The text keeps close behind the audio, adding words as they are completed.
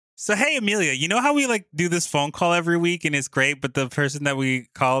So, hey, Amelia, you know how we like do this phone call every week and it's great, but the person that we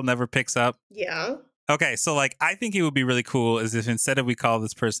call never picks up? Yeah. Okay, so like I think it would be really cool is if instead of we call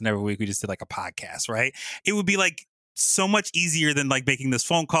this person every week, we just did like a podcast, right? It would be like so much easier than like making this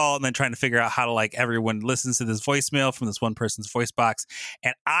phone call and then trying to figure out how to like everyone listens to this voicemail from this one person's voice box.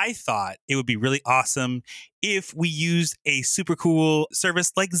 And I thought it would be really awesome if we used a super cool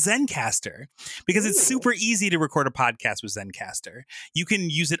service like Zencaster because it's Ooh. super easy to record a podcast with Zencaster. You can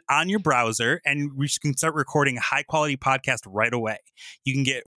use it on your browser and we can start recording a high quality podcast right away. You can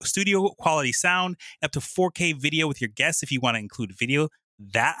get studio quality sound, up to 4K video with your guests if you want to include video.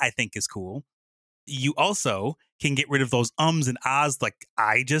 That I think is cool. You also can get rid of those ums and ahs like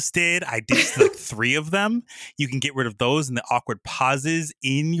I just did. I did like 3 of them. You can get rid of those and the awkward pauses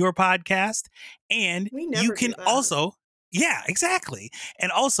in your podcast. And We never you do can that. also, yeah, exactly.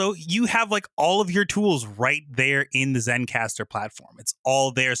 And also you have like all of your tools right there in the Zencaster platform. It's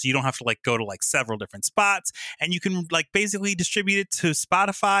all there. So you don't have to like go to like several different spots, and you can like basically distribute it to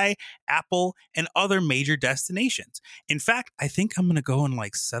Spotify, Apple, and other major destinations. In fact, I think I'm going to go and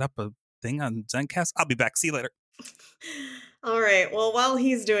like set up a thing on Zencast. I'll be back. See you later. All right. Well, while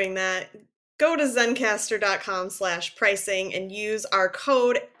he's doing that, go to zencaster.com/pricing and use our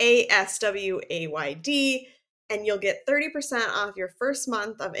code ASWAYD, and you'll get 30% off your first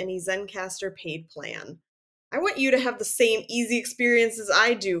month of any Zencaster paid plan. I want you to have the same easy experience as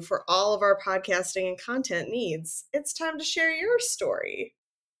I do for all of our podcasting and content needs. It's time to share your story.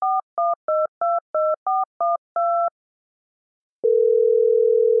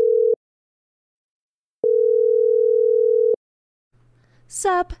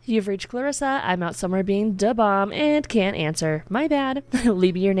 Sup, you've reached Clarissa. I'm out somewhere being da bomb and can't answer. My bad.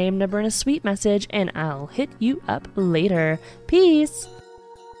 Leave me your name, number, and a sweet message, and I'll hit you up later. Peace.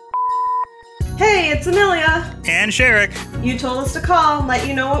 Hey, it's Amelia. And Sherrick. You told us to call and let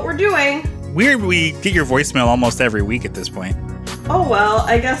you know what we're doing. Weird, we get your voicemail almost every week at this point. Oh well,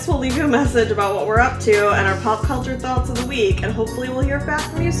 I guess we'll leave you a message about what we're up to and our pop culture thoughts of the week, and hopefully we'll hear back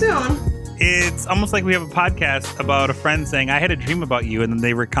from you soon. It's almost like we have a podcast about a friend saying, I had a dream about you, and then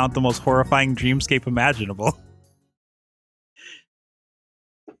they recount the most horrifying dreamscape imaginable.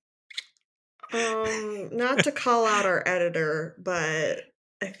 Not to call out our editor, but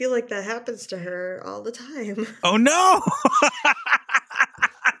I feel like that happens to her all the time. Oh no!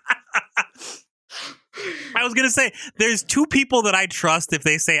 I was going to say, there's 2 people that I trust if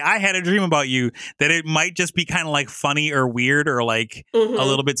they say, I had a dream about you, that it might just be kind of like funny or weird or like a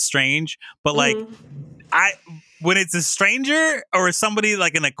little bit strange. But like, when it's a stranger or somebody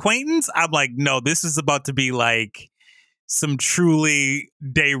like an acquaintance, I'm like, no, this is about to be like some truly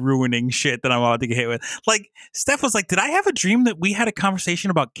day ruining shit that I'm about to get hit with. Like, Steph was like, did I have a dream that we had a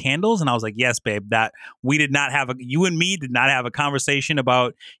conversation about candles? And I was like, yes, babe, that we did not have you and me did not have a conversation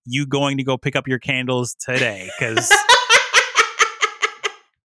about you going to go pick up your candles today. Cause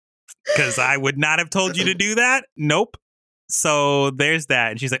I would not have told you to do that. Nope. So there's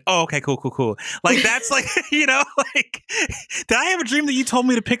that. And she's like, oh, okay, cool. Like, that's like, you know, like, did I have a dream that you told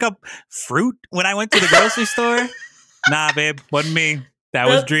me to pick up fruit when I went to the grocery store? Nah, babe, wasn't me. That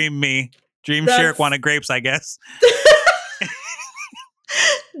was Dream me. Dream Sherrick wanted grapes, I guess.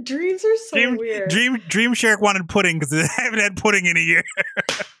 Dreams are so weird. Dream Sherrick wanted pudding because I haven't had pudding in a year.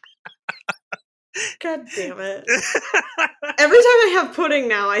 God damn it. Every time I have pudding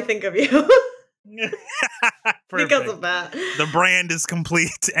now, I think of you. Because of that. The brand is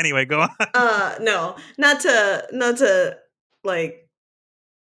complete. Anyway, go on. No, not to like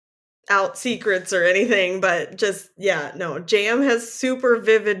out secrets or anything, but just, yeah, no, Jam has super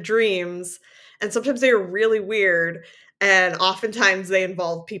vivid dreams, and sometimes they are really weird, and oftentimes they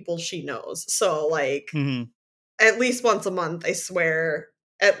involve people she knows. So like at least once a month, I swear,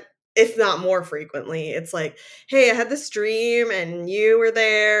 if not more frequently, it's like, hey, I had this dream and you were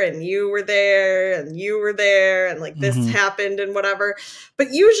there and you were there and you were there and like this happened and whatever.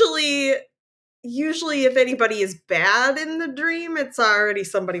 But usually if anybody is bad in the dream, it's already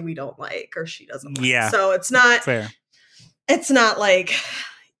somebody we don't like or she doesn't like. Yeah. So it's not fair. It's not like,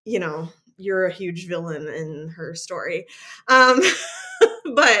 you know, you're a huge villain in her story.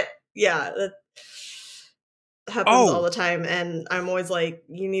 But yeah, that happens all the time, and I'm always like,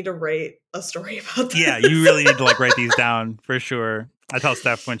 you need to write a story about this. Yeah, you really need to like write these down for sure. I tell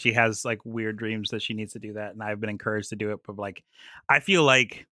Steph when she has like weird dreams that she needs to do that, and I've been encouraged to do it, but like I feel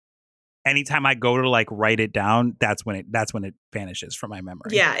like anytime I go to like write it down, that's when it vanishes from my memory.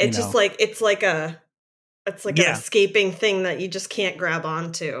 Yeah, it's just like it's like an escaping thing that you just can't grab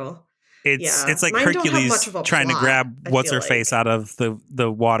onto. It's like mine Hercules trying to grab what's her like face out of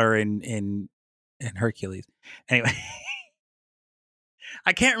the water in Hercules. Anyway,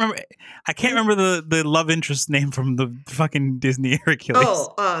 I can't remember the love interest name from the fucking Disney Hercules.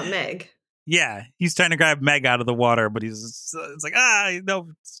 Oh, Meg. Yeah, he's trying to grab Meg out of the water, but it's like, no,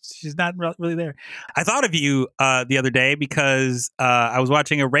 she's not really there. I thought of you the other day because I was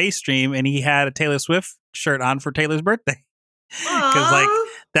watching a Ray stream and he had a Taylor Swift shirt on for Taylor's birthday. Because like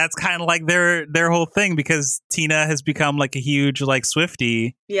that's kind of like their whole thing, because Tina has become like a huge like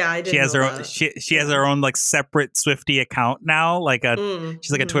Swiftie. Yeah, I didn't she has know her that. she has her own like separate Swiftie account now, like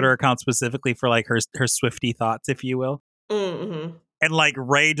she's like a Twitter account specifically for like her Swiftie thoughts, if you will. Mm-hmm. And like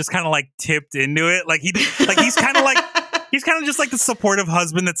Ray just kind of like tipped into it, like he's kind of just like the supportive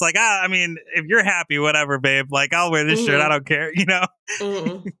husband that's like, I mean, if you're happy, whatever, babe, like I'll wear this shirt, I don't care, you know.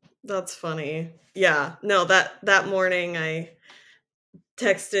 That's funny. Yeah, no, that morning I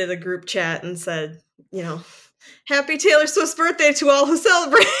texted a group chat and said, you know, happy Taylor Swift's birthday to all who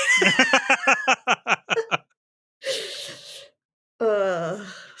celebrate.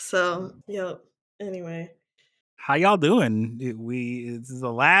 So, yep. Anyway. How y'all doing? This is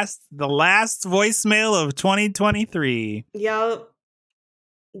the last voicemail of 2023. Yep.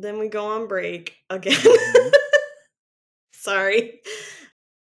 Then we go on break again. Sorry.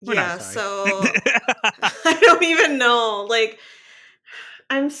 We're not sorry. So I don't even know. Like,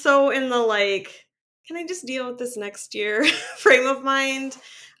 I'm so in the like, can I just deal with this next year frame of mind?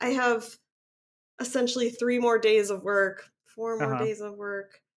 I have essentially 3 more days of work, 4 more days of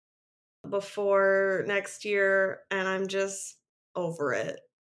work before next year, and I'm just over it.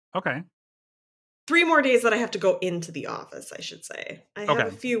 Okay. 3 more days that I have to go into the office, I should say. I have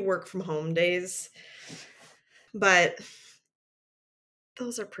a few work from home days, but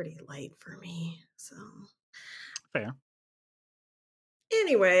those are pretty light for me, so. Fair.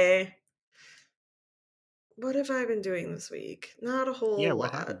 Anyway, what have I been doing this week? Not a whole lot.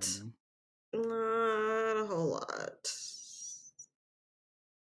 What happened? Not a whole lot.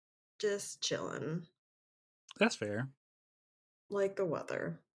 Just chilling. That's fair. Like the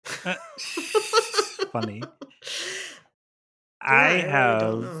weather. Funny. I really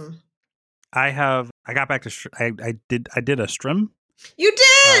don't know. I got back to I did a stream. You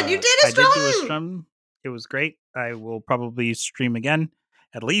did! You did a stream! I did do a stream. It was great. I will probably stream again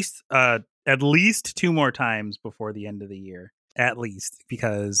at least 2 more times before the end of the year. At least,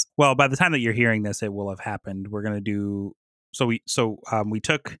 because, well, by the time that you're hearing this, it will have happened. We're going to do we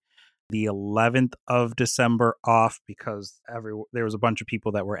took the 11th of December off because there was a bunch of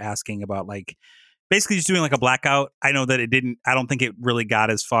people that were asking about like basically just doing like a blackout. I know that I don't think it really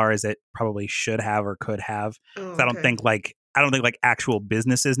got as far as it probably should have or could have. I don't think like actual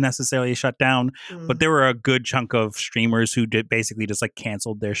businesses necessarily shut down, but there were a good chunk of streamers who did basically just like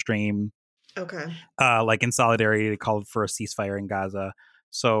canceled their stream. Okay. Like in solidarity, they called for a ceasefire in Gaza.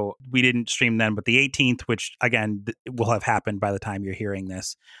 So we didn't stream then, but the 18th, which again will have happened by the time you're hearing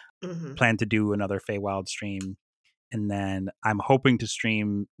this, plan to do another Feywild stream. And then I'm hoping to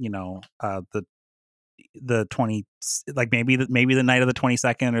stream, the 20, like maybe the night of the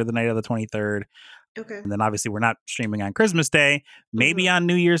 22nd or the night of the 23rd. Okay. And then obviously we're not streaming on Christmas Day, maybe on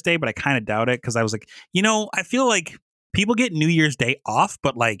New Year's Day, but I kind of doubt it because I was like, I feel like people get New Year's Day off,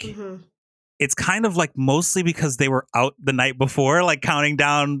 but like it's kind of like mostly because they were out the night before, like counting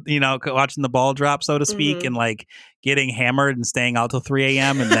down, watching the ball drop, so to speak, and like getting hammered and staying out till 3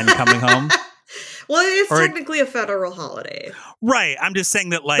 a.m. and then coming home. Well, it's technically a federal holiday. Right. I'm just saying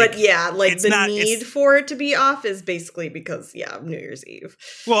that, like... But yeah, like, the need for it to be off is basically because, of New Year's Eve.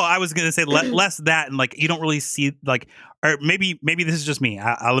 Well, I was going to say less that, and, like, you don't really see, like... Or maybe this is just me.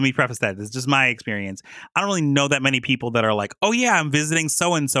 Let me preface that. This is just my experience. I don't really know that many people that are like, oh, yeah, I'm visiting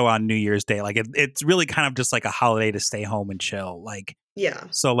so-and-so on New Year's Day. Like, it's really kind of just, like, a holiday to stay home and chill. Like... Yeah.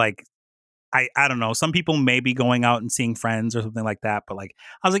 So, like... I don't know. Some people may be going out and seeing friends or something like that. But like,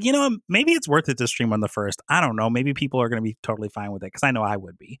 I was like, maybe it's worth it to stream on the first. I don't know. Maybe people are going to be totally fine with it because I know I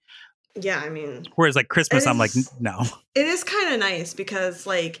would be. Yeah, I mean. Whereas like Christmas, I'm like, no. It is kind of nice because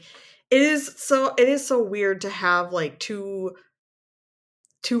like it is so weird to have like two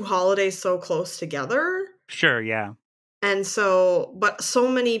holidays so close together. Sure, yeah. And but so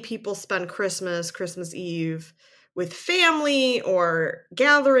many people spend Christmas Eve with family or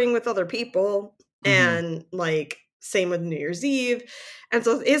gathering with other people, and like same with New Year's Eve. And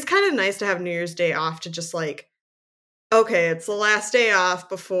so it's kind of nice to have New Year's Day off to just like, okay, it's the last day off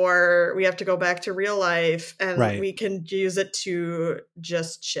before we have to go back to real life, and we can use it to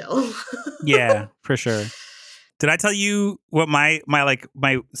just chill. Yeah, for sure. Did I tell you what my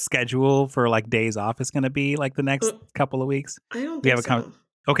schedule for like days off is going to be like the next couple of weeks? I don't think so.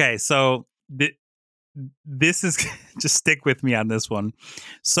 Okay, so this is just stick with me on this one.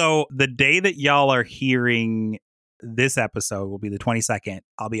 So the day that y'all are hearing this episode will be the 22nd.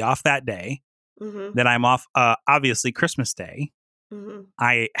 I'll be off that day. Mm-hmm. Then I'm off, obviously, Christmas Day. Mm-hmm.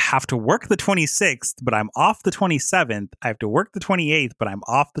 I have to work the 26th, but I'm off the 27th. I have to work the 28th, but I'm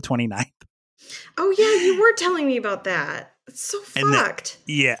off the 29th. Oh, yeah, you were telling me about that. It's so fucked.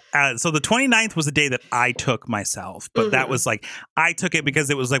 So the 29th was a day that I took myself, but that was like, I took it because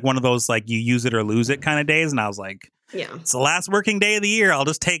it was like one of those like you use it or lose it kind of days. And I was like, yeah, it's the last working day of the year. I'll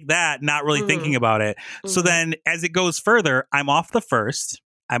just take that, not really thinking about it. So then as it goes further, I'm off the 1st,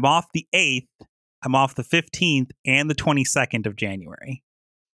 I'm off the 8th, I'm off the 15th and the 22nd of January.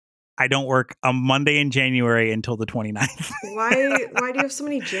 I don't work a Monday in January until the 29th. Why do you have so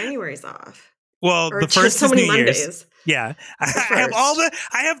many Januaries off? Well, Or the first so is many New Mondays. Year's. Yeah. I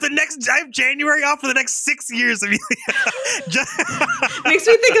have January off for the next 6 years. Amelia. Makes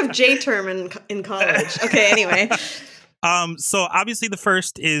me think of J-term in college. Okay, anyway. So obviously the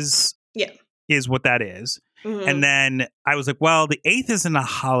 1st is what that is. Mm-hmm. And then I was like, well, the 8th isn't a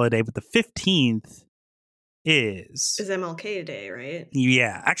holiday, but the 15th is MLK Day, right?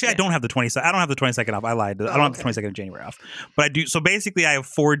 Yeah. Actually, I don't have the 22nd. I don't have the 22nd off. I lied. I don't have the 22nd of January off. But I do. So basically, I have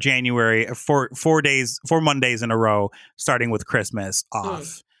 4 Mondays in a row, starting with Christmas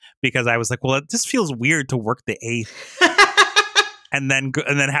off, because I was like, well, it just feels weird to work the 8th and then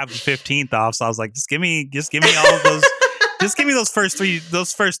have the 15th off. So I was like, just give me all of those. Just give me those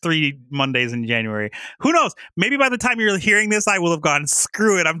first three Mondays in January. Who knows? Maybe by the time you're hearing this, I will have gone,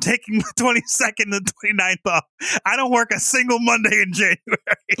 screw it. I'm taking the 22nd and 29th off. I don't work a single Monday in January.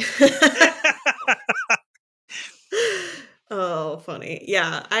 Oh, funny.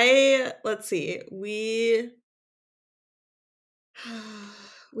 Yeah. Let's see. We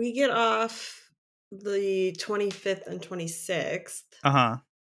get off the 25th and 26th.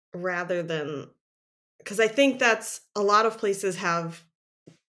 Rather than, because I think that's a lot of places have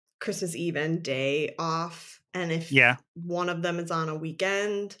Christmas Eve and day off. And if one of them is on a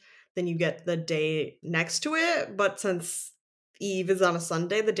weekend, then you get the day next to it. But since Eve is on a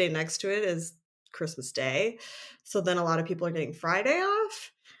Sunday, the day next to it is Christmas Day. So then a lot of people are getting Friday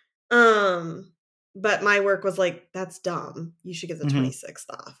off. But my work was like, that's dumb. You should get the 26th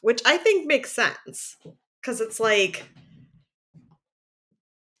off, which I think makes sense. Because it's like,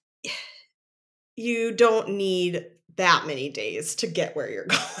 you don't need that many days to get where you're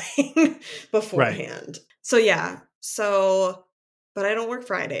going beforehand. Right. So yeah. But I don't work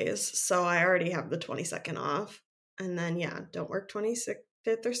Fridays, so I already have the 22nd off. And then don't work 25th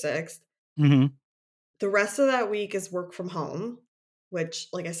or 6th. The rest of that week is work from home, which,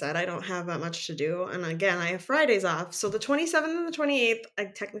 like I said, I don't have that much to do. And again, I have Fridays off. So the 27th and the 28th, I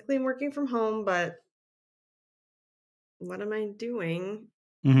technically am working from home, but what am I doing?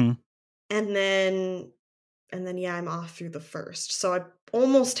 And then I'm off through the 1st. So I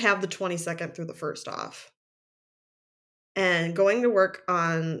almost have the 22nd through the 1st off. And going to work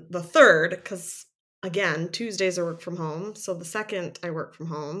on the 3rd, because again, Tuesdays I work from home. So the 2nd I work from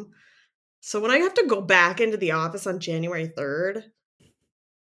home. So when I have to go back into the office on January 3rd,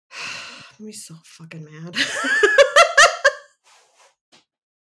 I'm gonna be so fucking mad.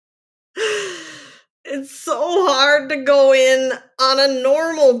 It's so hard to go in on a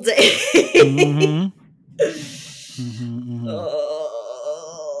normal day.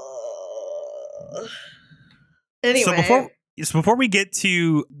 Anyway. So before we get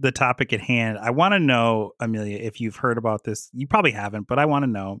to the topic at hand, I want to know, Amelia, if you've heard about this. You probably haven't, but I want to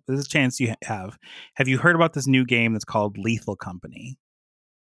know. There's a chance you have. Have you heard about this new game that's called Lethal Company?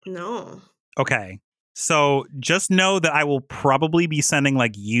 No. Okay. So just know that I will probably be sending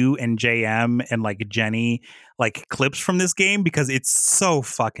like you and JM and like Jenny like clips from this game because it's so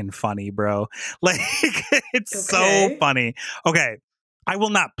fucking funny, bro. Like it's so funny. Okay. I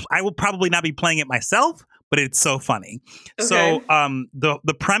will probably not be playing it myself, but it's so funny. Okay. So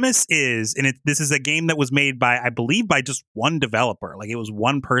the premise is, and this is a game that was made by, I believe, by just one developer. Like it was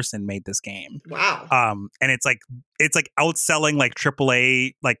one person made this game. Wow. And it's like outselling like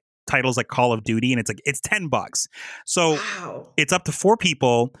AAA like titles like Call of Duty, and it's $10. So It's up to 4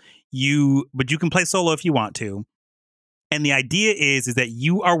 people. But you can play solo if you want to. And the idea is that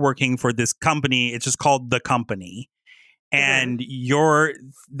you are working for this company. It's just called The Company. And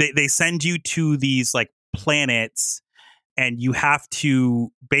they send you to these like planets, and you have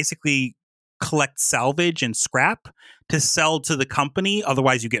to basically collect salvage and scrap to sell to the company.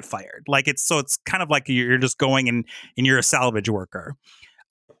 Otherwise you get fired. Like it's kind of like you're just going and you're a salvage worker.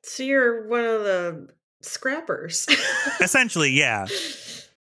 So you're one of the scrappers. Essentially, yeah.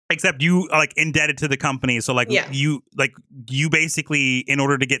 Except you are like indebted to the company. So you basically, in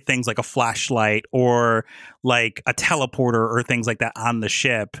order to get things like a flashlight or like a teleporter or things like that on the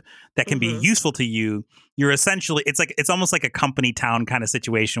ship that can be useful to you, you're essentially, it's almost like a company town kind of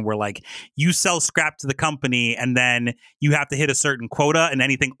situation where like you sell scrap to the company and then you have to hit a certain quota, and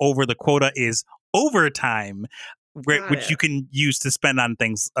anything over the quota is overtime, which you can use to spend on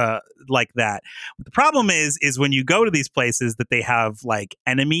things like that. The problem is when you go to these places that they have like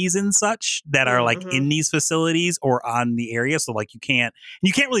enemies and such that are like in these facilities or on the area, so like you can't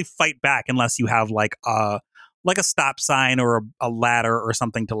really fight back unless you have like a stop sign or a ladder or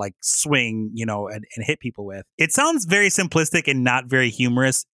something to like swing, and hit people with. It sounds very simplistic and not very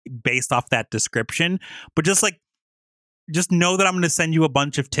humorous based off that description, but just know that I'm going to send you a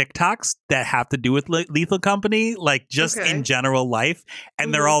bunch of TikToks that have to do with Lethal Company, like just in general life,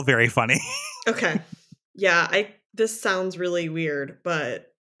 and they're all very funny. Okay. Yeah, this sounds really weird,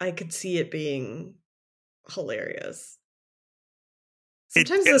 but I could see it being hilarious.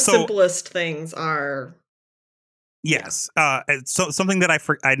 Sometimes the simplest things are. Yes. So something that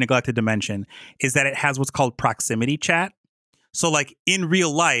I neglected to mention is that it has what's called proximity chat. So like in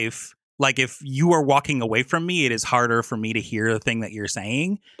real life, like if you are walking away from me, it is harder for me to hear the thing that you're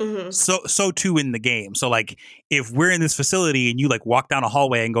saying. So too in the game. So like if we're in this facility and you like walk down a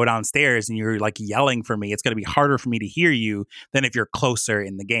hallway and go downstairs and you're like yelling for me, it's going to be harder for me to hear you than if you're closer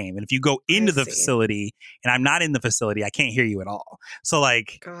in the game. And if you go into the facility and I'm not in the facility, I can't hear you at all. So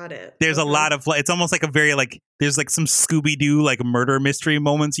like, got it. There's a lot of, it's almost like a very like, there's like some Scooby-Doo like murder mystery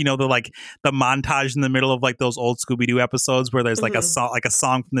moments, the like the montage in the middle of like those old Scooby-Doo episodes where there's like a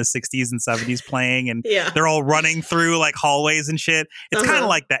song from the 60s and 70s playing and they're all running through like hallways and shit. It's kind of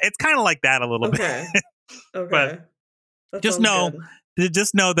like that. It's kind of like that a little bit. Okay. But just know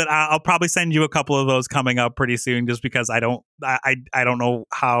that I'll probably send you a couple of those coming up pretty soon, just because I don't know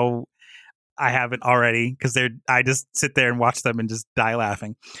how I haven't already, because I just sit there and watch them and just die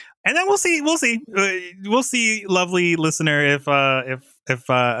laughing. And then we'll see, lovely listener, if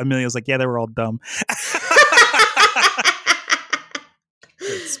Amelia's like, yeah, they were all dumb.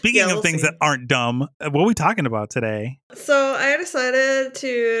 Speaking of things that aren't dumb, what are we talking about today? So I decided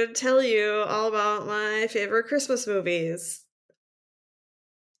to tell you all about my favorite Christmas movies.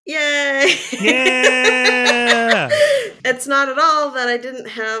 Yay! Yeah! It's not at all that I didn't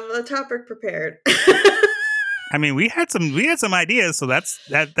have a topic prepared. I mean, we had some ideas, so that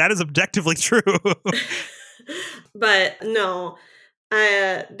is objectively true. But no,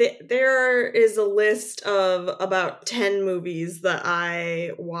 there is a list of about 10 movies that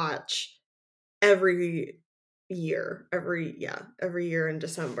I watch every year in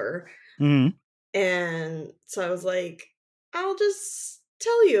December. And so I was like, I'll just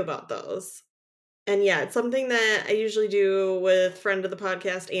tell you about those. And yeah, it's something that I usually do with friend of the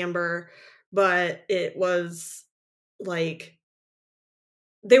podcast, Amber, but it was like,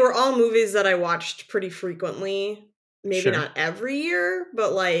 they were all movies that I watched pretty frequently. Maybe not every year,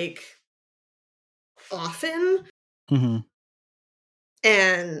 but like often.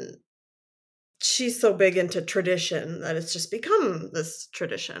 And she's so big into tradition that it's just become this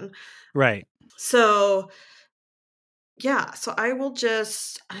tradition. Right. So yeah, so I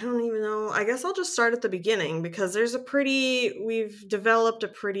don't even know. I guess I'll just start at the beginning, because we've developed a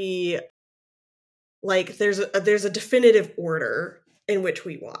pretty, like, there's a definitive order in which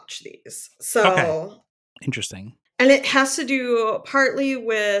we watch these. So interesting. And it has to do partly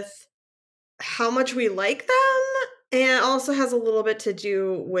with how much we like them, and also has a little bit to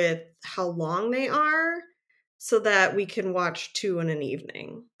do with how long they are, so that we can watch 2 in an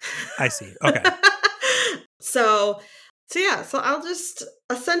evening. I see. Okay. So I'll just,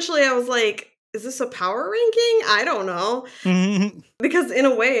 essentially I was like, is this a power ranking? I don't know. Because in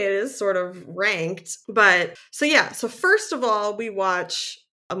a way it is sort of ranked. But so first of all, we watch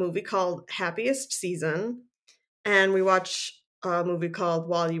a movie called Happiest Season, and we watch a movie called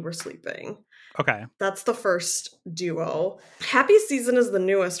While You Were Sleeping. Okay. That's the first duo. Happiest Season is the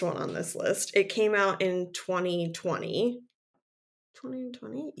newest one on this list. It came out in 2020.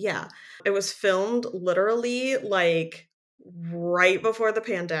 2020? Yeah. It was filmed literally like right before the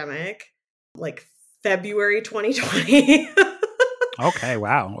pandemic, like February 2020. Okay,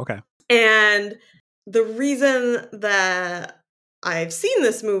 wow. Okay. And the reason that I've seen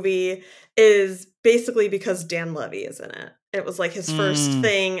this movie is basically because Dan Levy is in it. It was like his first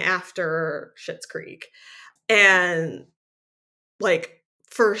thing after Schitt's Creek. And like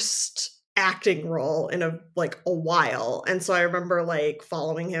first acting role in a while. And so I remember like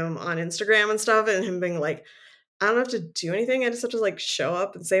following him on Instagram and stuff, and him being like, I don't have to do anything. I just have to like show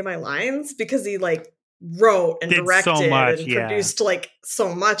up and say my lines, because he like wrote and Did directed so much, and yeah. produced like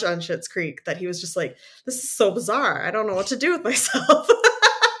so much on Schitt's Creek that he was just like, this is so bizarre. I don't know what to do with myself.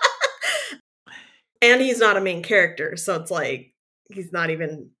 And he's not a main character, so it's like he's not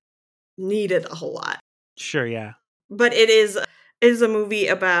even needed a whole lot. Sure, yeah. But it is a movie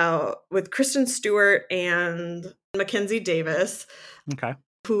about with Kristen Stewart and Mackenzie Davis, Okay.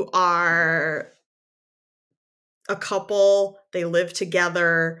 who are a couple. They live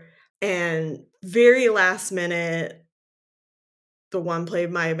together, and very last minute, the one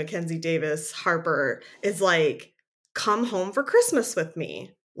played by Mackenzie Davis, Harper, is like, come home for Christmas with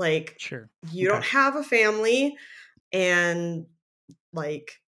me. Like, sure. You Okay. don't have a family, and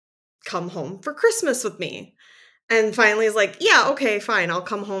like, come home for Christmas with me. And finally is like, yeah, okay, fine, I'll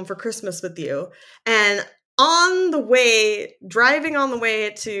come home for Christmas with you. And driving on the way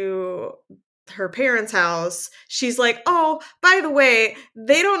to her parents' house, she's like, oh, by the way,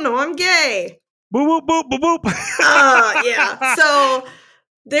 they don't know I'm gay. Boop, boop, boop, boop, boop. Yeah. So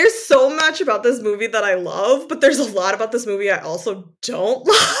there's so much about this movie that I love, but there's a lot about this movie I also don't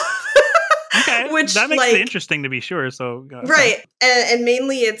love. Okay, Which, that makes like, it interesting to be sure. So right. And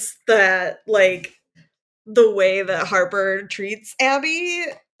mainly it's that, like, the way that Harper treats Abby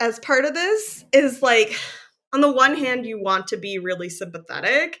as part of this is like, on the one hand, you want to be really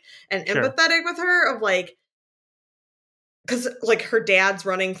sympathetic and Sure. empathetic with her, of like, because like her dad's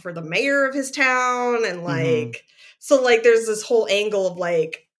running for the mayor of his town, and like, so like there's this whole angle of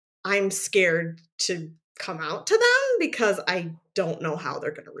like, I'm scared to come out to them because I don't know how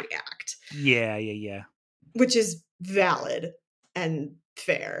they're going to react. Yeah. Which is valid and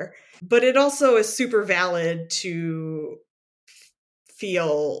fair. But it also is super valid to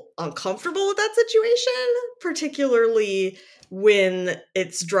feel uncomfortable with that situation, particularly when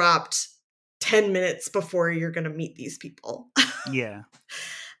it's dropped 10 minutes before you're going to meet these people. Yeah.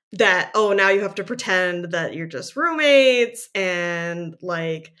 That, oh, now you have to pretend that you're just roommates, and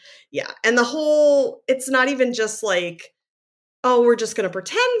like, yeah. And the whole, it's not even just like, oh, we're just going to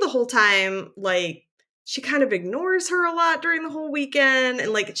pretend the whole time. Like, she kind of ignores her a lot during the whole weekend,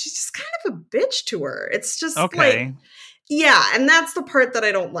 and like, she's just kind of a bitch to her. It's just like, yeah, and that's the part that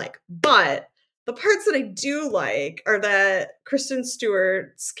I don't like. But the parts that I do like are that Kristen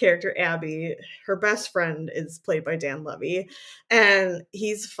Stewart's character, Abby, her best friend is played by Dan Levy, and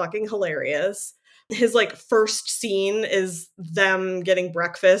he's fucking hilarious. His like first scene is them getting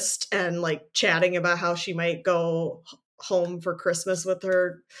breakfast and like chatting about how she might go home for Christmas with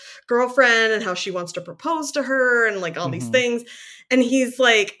her girlfriend and how she wants to propose to her and like all these things. And he's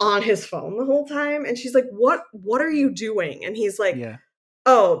like on his phone the whole time. And she's like, what are you doing? And he's like,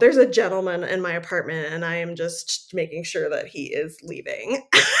 oh, there's a gentleman in my apartment and I am just making sure that he is leaving.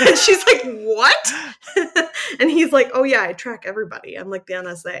 And she's like, what? And he's like, oh yeah, I track everybody. I'm like the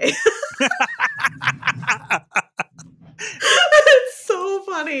NSA. It's so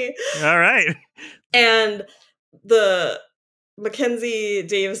funny. All right. And the Mackenzie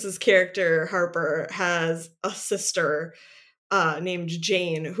Davis's character, Harper, has a sister named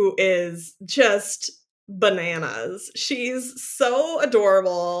Jane who is just bananas. She's so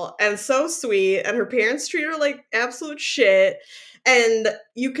adorable and so sweet, and her parents treat her like absolute shit. And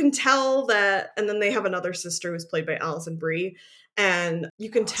you can tell that, and then they have another sister who's played by Allison Brie, and you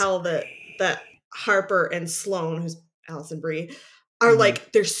can tell that Harper and Sloane, who's Allison Brie, are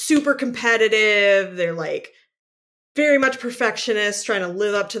like, they're super competitive. They're like very much perfectionists, trying to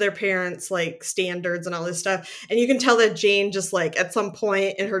live up to their parents' like standards and all this stuff. And you can tell that Jane just like at some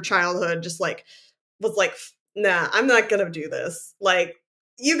point in her childhood just like was like, nah, I'm not gonna do this. Like,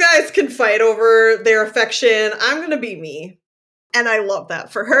 you guys can fight over their affection. I'm gonna be me. And I love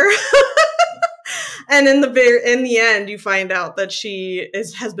that for her. And in the end, you find out that she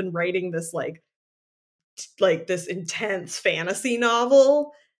has been writing this like this intense fantasy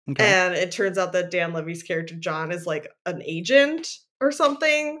novel. Okay. And it turns out that Dan Levy's character John is like an agent or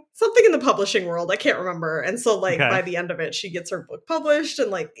something in the publishing world. I can't remember. And so like by the end of it, she gets her book published,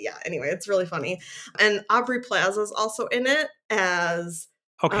 and like, yeah, anyway, it's really funny. And Aubrey Plaza is also in it as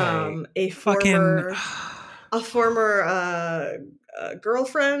a former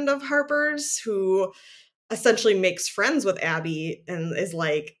girlfriend of Harper's, who essentially makes friends with Abby and is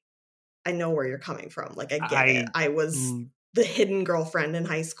like, I know where you're coming from. Like, I get it. I was the hidden girlfriend in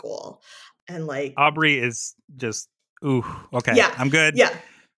high school. And like, Aubrey is just, ooh, okay. Yeah. I'm good. Yeah.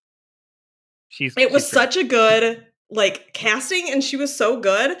 It was she's such a good like casting, and she was so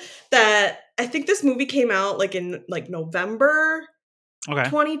good that I think this movie came out like in like November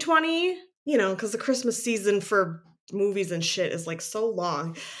 2020, you know, because the Christmas season for movies and shit is like so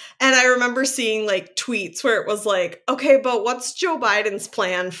long. And I remember seeing like tweets where it was like, okay, but what's Joe Biden's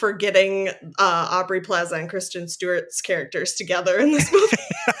plan for getting Aubrey Plaza and Kristen Stewart's characters together in this movie?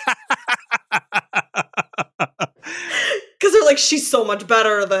 Because they're like, she's so much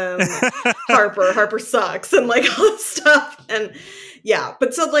better than Harper. Harper sucks and like all this stuff. And yeah,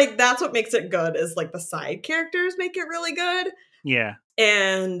 but so like that's what makes it good is like the side characters make it really good. Yeah.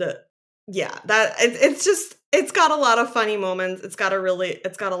 And yeah, that it's got a lot of funny moments. It's got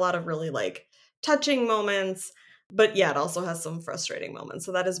a lot of really like touching moments, but yeah, it also has some frustrating moments.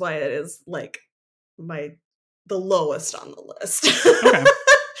 So that is why it is like the lowest on the list. Okay.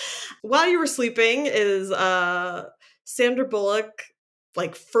 While You Were Sleeping is Sandra Bullock,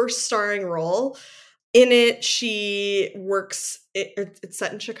 like first starring role. In it, she works. It's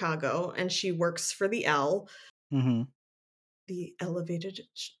set in Chicago, and she works for the L. Mm-hmm. The elevated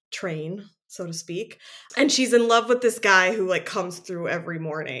train, so to speak. And she's in love with this guy who like comes through every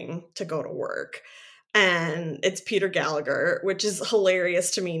morning to go to work. And it's Peter Gallagher, which is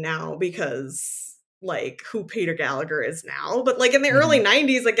hilarious to me now because like who Peter Gallagher is now. But like in the early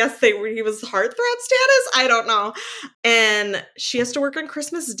 90s, I guess he was heartthrob status. I don't know. And she has to work on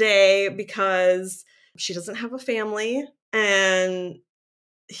Christmas Day because she doesn't have a family. And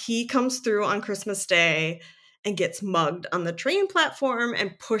he comes through on Christmas Day and gets mugged on the train platform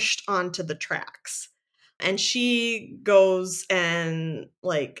and pushed onto the tracks. And she goes and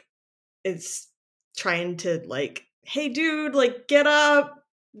like is trying to like, hey dude, like get up.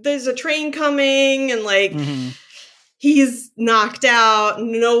 There's a train coming. And like he's knocked out.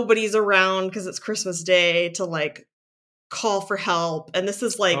 Nobody's around because it's Christmas Day to like call for help. And this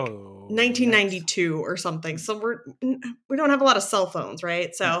is like 1992 or something. So we don't have a lot of cell phones,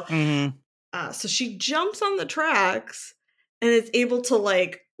 right? So so she jumps on the tracks and is able to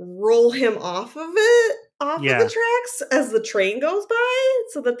like roll him off of the tracks as the train goes by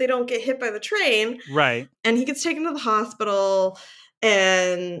so that they don't get hit by the train. Right. And he gets taken to the hospital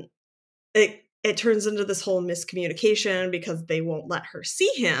and it turns into this whole miscommunication because they won't let her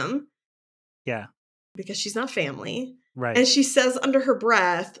see him. Yeah. Because she's not family. Right. And she says under her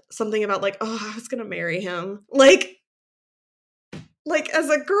breath something about like, oh, I was going to marry him. Like as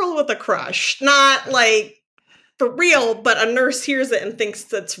a girl with a crush, not like for real, but a nurse hears it and thinks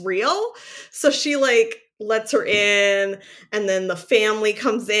that's real. So she like lets her in and then the family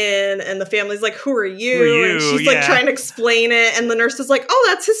comes in and the family's like, who are you? And she's like trying to explain it. And the nurse is like, oh,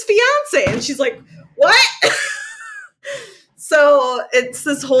 that's his fiance. And she's like, what? So it's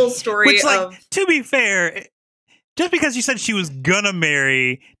this whole story. Which, like, to be fair, just because you said she was gonna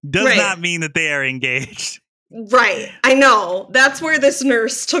marry does not mean that they are engaged. Right. I know. That's where this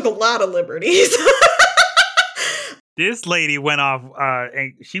nurse took a lot of liberties. This lady went off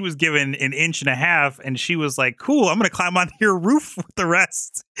and she was given an inch and a half and she was like, cool, I'm going to climb onto your roof with the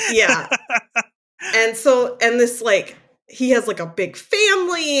rest. Yeah. And this like, he has like a big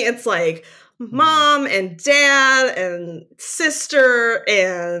family. It's like mom and dad and sister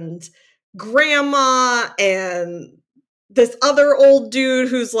and grandma and this other old dude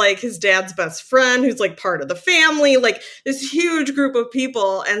who's like his dad's best friend, who's like part of the family, like this huge group of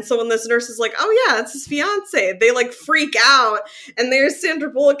people. And so when this nurse is like, oh yeah, it's his fiance, they like freak out. And there's Sandra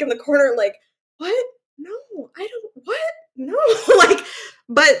Bullock in the corner like, what? No, I don't, what? No. Like,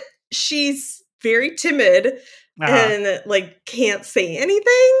 but she's very timid and like can't say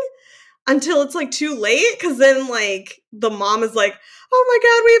anything until it's like too late. Cause then like the mom is like, oh my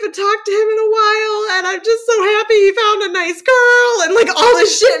God, we haven't talked to him in a while. And I'm just so happy he found a nice girl and like all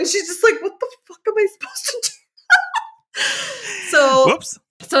this shit. And she's just like, what the fuck am I supposed to do? So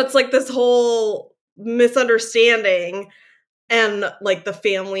it's like this whole misunderstanding and like the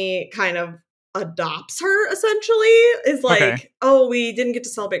family kind of adopts her essentially is like, oh, we didn't get to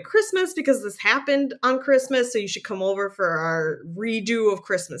celebrate Christmas because this happened on Christmas. So you should come over for our redo of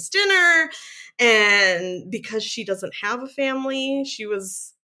Christmas dinner. And because she doesn't have a family, she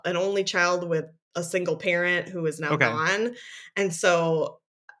was an only child with a single parent who is now gone. And so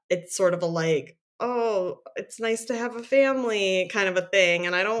it's sort of a like, oh, it's nice to have a family kind of a thing.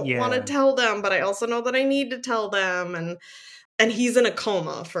 And I don't want to tell them, but I also know that I need to tell them. And he's in a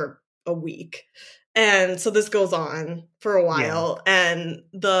coma for a week. And so this goes on for a while. And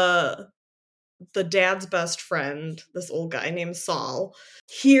the dad's best friend, this old guy named Saul,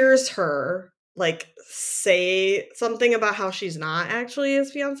 hears her like say something about how she's not actually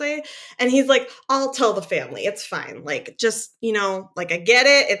his fiance. And he's like, I'll tell the family. It's fine. Like, just, you know, like I get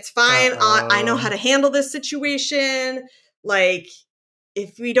it. It's fine. I know how to handle this situation. Like,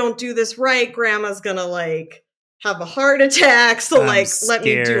 if we don't do this right, grandma's gonna like have a heart attack, so like let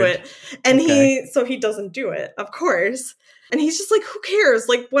me do it. And he doesn't do it, of course. And he's just like, who cares?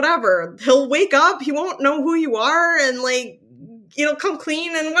 Like, whatever. He'll wake up, he won't know who you are, and like, come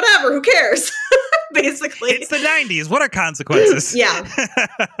clean and whatever, who cares? Basically. It's the 90s. What are consequences? Yeah.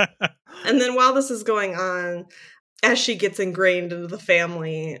 And then while this is going on, as she gets ingrained into the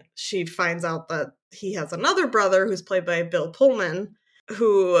family, she finds out that he has another brother who's played by Bill Pullman,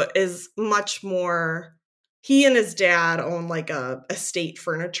 who is much more... He and his dad own like a estate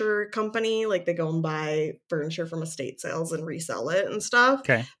furniture company. Like they go and buy furniture from estate sales and resell it and stuff.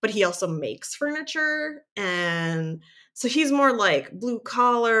 Okay. But he also makes furniture. And so he's more like blue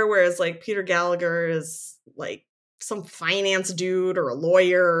collar, whereas like Peter Gallagher is like some finance dude or a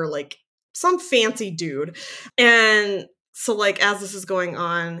lawyer or like some fancy dude. And so like as this is going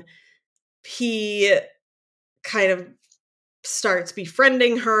on, he kind of starts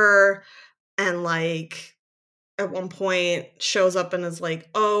befriending her and like at one point shows up and is like,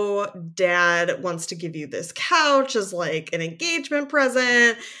 oh, dad wants to give you this couch as like an engagement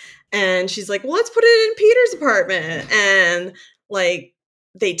present. And she's like, well, let's put it in Peter's apartment. And like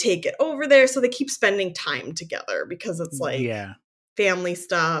they take it over there. So they keep spending time together because it's like family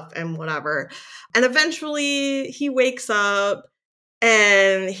stuff and whatever. And eventually he wakes up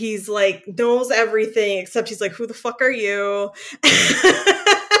and he's like, knows everything, except he's like, who the fuck are you?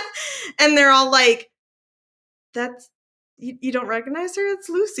 And they're all like, that's, you don't recognize her? It's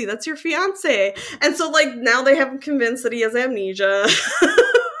Lucy. That's your fiance. And so like now they have him convinced that he has amnesia.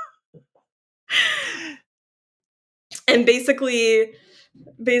 And basically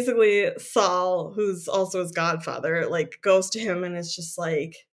Saul, who's also his godfather, like goes to him and is just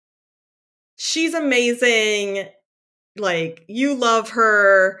like, she's amazing. Like you love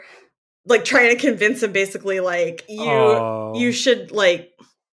her, like trying to convince him basically like you should like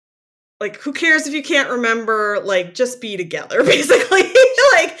who cares if you can't remember, like just be together basically.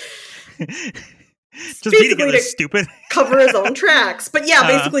 Like just be together, stupid. Cover his own tracks. But yeah,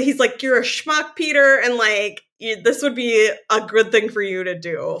 basically he's like, you're a schmuck, Peter, and like this would be a good thing for you to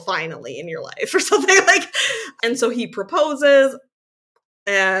do finally in your life or something like. And so he proposes,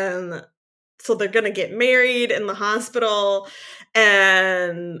 and so they're gonna get married in the hospital,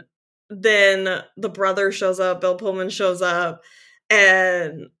 and then the brother shows up, Bill Pullman shows up,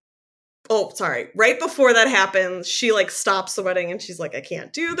 and right before that happens, she like stops the wedding and she's like, I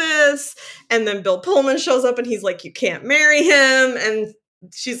can't do this. And then Bill Pullman shows up and he's like, you can't marry him. And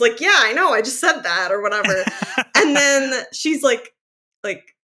she's like, yeah, I know, I just said that or whatever. And then she's like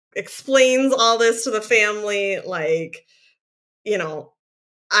explains all this to the family, like,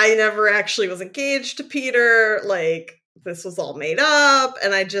 I never actually was engaged to Peter, like this was all made up,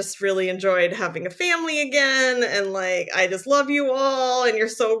 and I just really enjoyed having a family again, and like I just love you all, and you're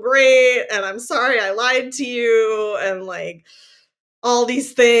so great, and I'm sorry I lied to you, and like all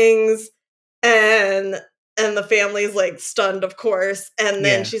these things, and the family's like stunned, of course, and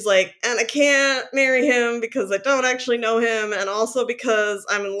then she's like, and I can't marry him because I don't actually know him, and also because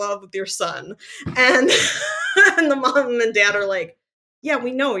I'm in love with your son, and and the mom and dad are like, yeah,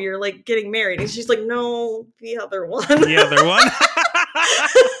 we know you're like getting married. And she's like, no, the other one. The other one.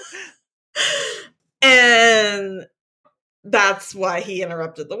 And that's why he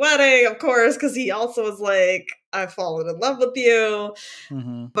interrupted the wedding, of course, because he also was like, I've fallen in love with you.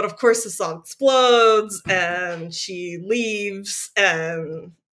 Mm-hmm. But of course, this all explodes and she leaves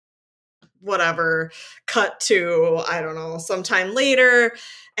and whatever. Cut to, I don't know, sometime later.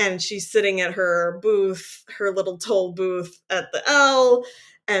 And she's sitting at her booth, her little toll booth at the L,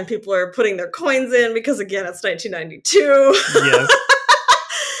 and people are putting their coins in because, again, it's 1992. Yes.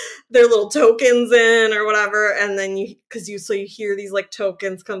 Their little tokens in or whatever. And then you hear these like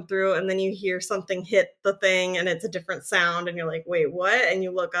tokens come through, and then you hear something hit the thing and it's a different sound. And you're like, wait, what? And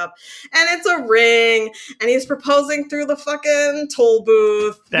you look up and it's a ring, and he's proposing through the fucking toll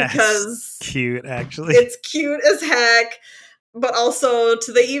booth. That's because cute, actually. It's cute as heck. But also,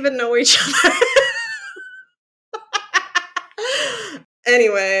 do they even know each other?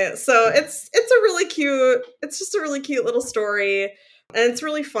 Anyway, so it's just a really cute little story, and it's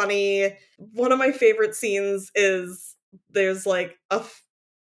really funny. One of my favorite scenes is there's like a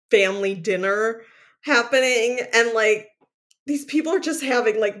family dinner happening, and like these people are just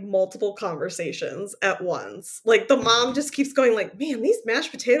having like multiple conversations at once. Like the mom just keeps going like, man, these mashed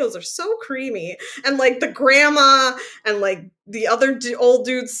potatoes are so creamy. And like the grandma and like the other old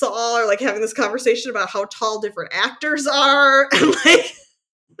dude Saul are like having this conversation about how tall different actors are. And like,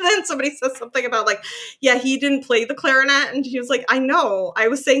 then somebody says something about like, yeah, he didn't play the clarinet. And she was like, I know, I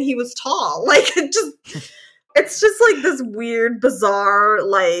was saying he was tall. Like it's just like this weird, bizarre,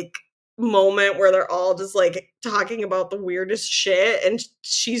 like moment where they're all just like talking about the weirdest shit, and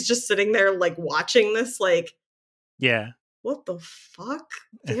she's just sitting there like watching this, like, yeah, what the fuck?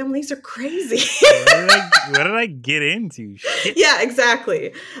 Families are crazy. what did I get into? Shit. Yeah,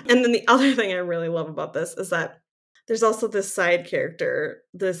 exactly. And then the other thing I really love about this is that there's also this side character,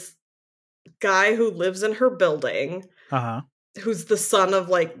 this guy who lives in her building, who's the son of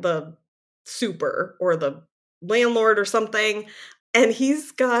like the super or the landlord or something. And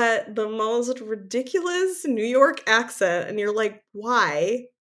he's got the most ridiculous New York accent. And you're like, why?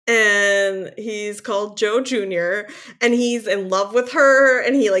 And he's called Joe Jr. and he's in love with her.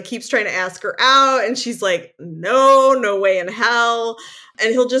 And he like keeps trying to ask her out. And she's like, no way in hell.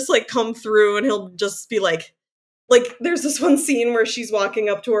 And he'll just like come through and he'll just be like, there's this one scene where she's walking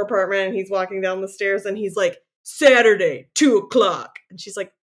up to her apartment and he's walking down the stairs and he's like, Saturday, 2:00. And she's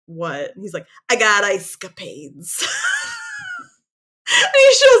like, what? And he's like, I got escapades. And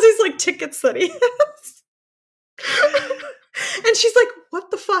he shows these like tickets that he has. And she's like,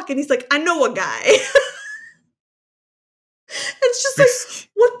 what the fuck? And he's like, I know a guy. It's just like,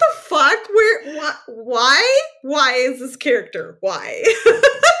 what the fuck? Why is this character? Why?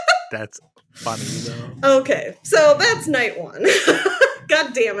 That's funny though. Okay, so that's night one.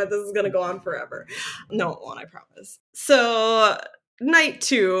 God damn it, this is gonna go on forever. No, it won't, I promise. So night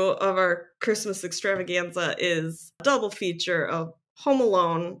 2 of our Christmas extravaganza is a double feature of Home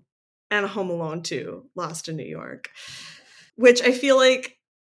Alone and Home Alone 2, Lost in New York, which I feel like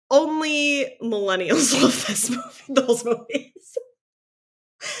only millennials love those movies.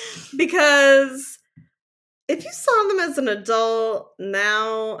 Because if you saw them as an adult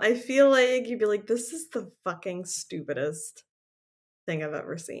now, I feel like you'd be like, this is the fucking stupidest thing I've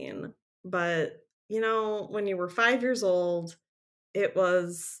ever seen. But, you know, when you were 5 years old, it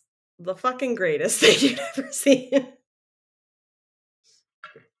was the fucking greatest thing you'd ever seen.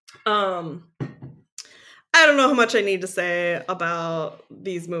 I don't know how much I need to say about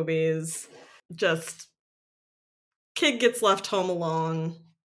these movies. Just, kid gets left home alone.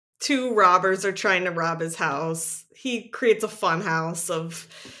 2 robbers are trying to rob his house. He creates a fun house of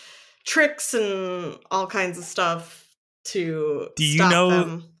tricks and all kinds of stuff to stop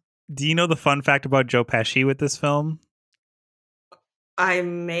them. Do you know the fun fact about Joe Pesci with this film? I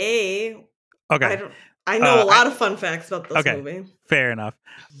may. Okay. I know a lot of fun facts about this movie. Fair enough.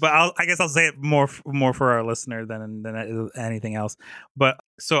 But I guess I'll say it more for our listener than anything else. But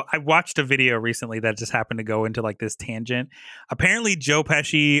so I watched a video recently that just happened to go into like this tangent. Apparently Joe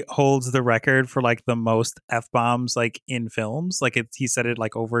Pesci holds the record for like the most F-bombs like in films. Like he said it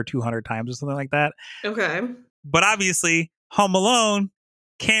like over 200 times or something like that. Okay. But obviously Home Alone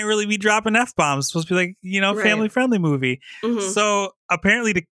can't really be dropping F-bombs. It's supposed to be like, you know, family friendly movie. Mm-hmm. So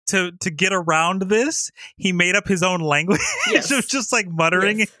apparently to get around this, he made up his own language. Yes. Of just like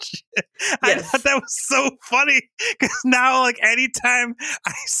muttering and shit. Yes. I thought that was so funny because now like anytime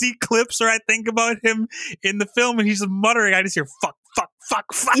I see clips or I think about him in the film and he's just muttering, I just hear fuck.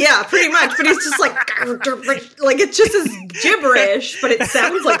 Yeah, pretty much. But he's just like it's just as gibberish, but it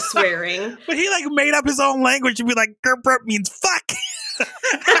sounds like swearing. But he like made up his own language and be like, "Gerp means fuck."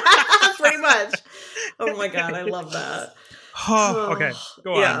 Pretty much. Oh my god, I love that. Okay,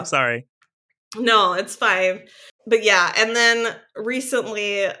 go on. I'm sorry. No, it's fine. But yeah, and then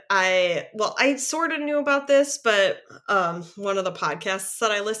recently I sort of knew about this, but one of the podcasts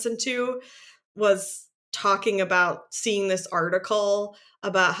that I listened to was talking about seeing this article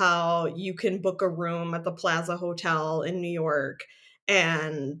about how you can book a room at the Plaza Hotel in New York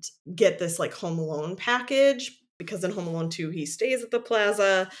and get this like Home Alone package, because in Home Alone 2 he stays at the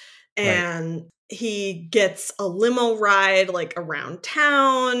Plaza and he gets a limo ride like around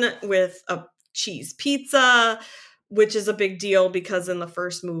town with a cheese pizza, which is a big deal because in the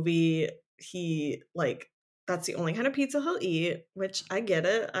first movie he like that's the only kind of pizza he'll eat, which I get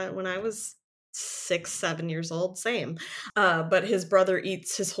it. When I was 6-7 years old, same. But his brother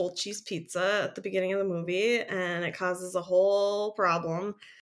eats his whole cheese pizza at the beginning of the movie and it causes a whole problem,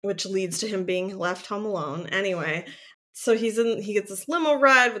 which leads to him being left home alone. Anyway, so he gets this limo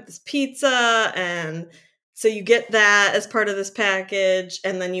ride with this pizza, and so you get that as part of this package,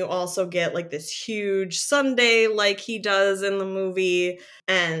 and then you also get like this huge sundae like he does in the movie.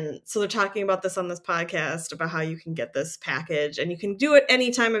 And so they're talking about this on this podcast about how you can get this package and you can do it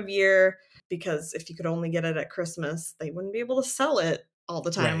any time of year, because if you could only get it at Christmas, they wouldn't be able to sell it all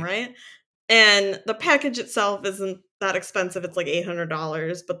the time, right? And the package itself isn't that expensive. It's like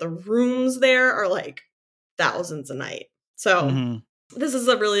 $800, but the rooms there are like thousands a night. So this is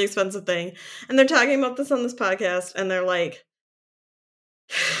a really expensive thing. And they're talking about this on this podcast, and they're like,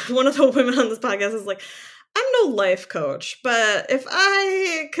 one of the women on this podcast is like, I'm no life coach, but if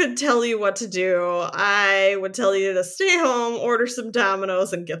I could tell you what to do, I would tell you to stay home, order some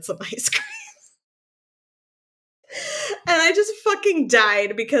Domino's, and get some ice cream. And I just fucking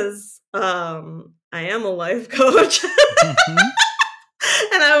died because I am a life coach.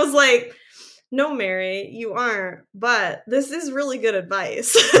 And I was like, no, Mary, you aren't, but this is really good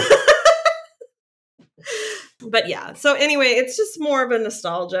advice. But yeah, so anyway, it's just more of a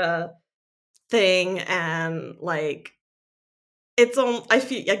nostalgia thing, and like I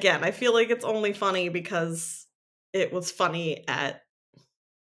feel like it's only funny because it was funny at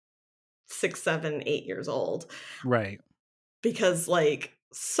 6, 7, 8 years old. Right. Because like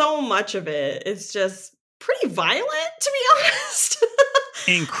so much of it is just pretty violent, to be honest.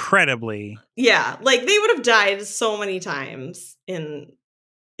 Incredibly. Yeah, like they would have died so many times in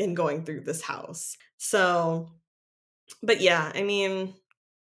going through this house. So, but yeah, I mean,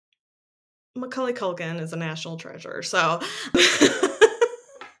 Macaulay Culkin is a national treasure. So,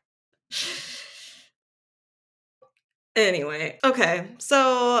 anyway, okay.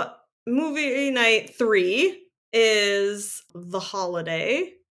 So, movie night 3 is The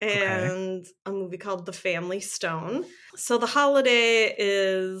Holiday, and a movie called The Family Stone. So, The Holiday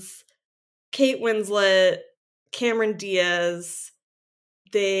is Kate Winslet, Cameron Diaz.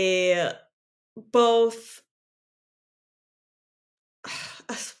 They both.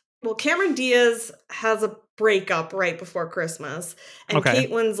 Well, Cameron Diaz has a breakup right before Christmas, and Kate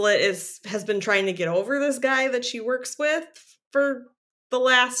Winslet has been trying to get over this guy that she works with for the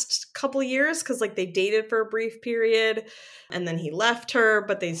last couple years, because like they dated for a brief period, and then he left her,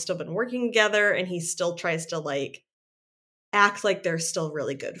 but they've still been working together, and he still tries to like act like they're still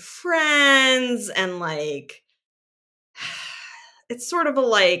really good friends, and like it's sort of a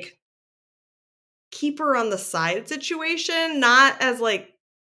like keep her on the side situation, not like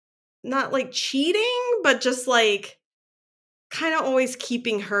cheating, but just like kind of always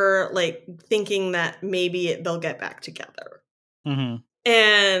keeping her like thinking that maybe they'll get back together. Mm-hmm.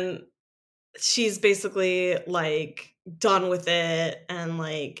 And she's basically like done with it,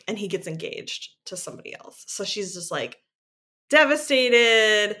 and he gets engaged to somebody else. So she's just like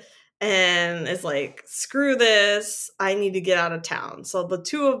devastated and is like, screw this, I need to get out of town. So the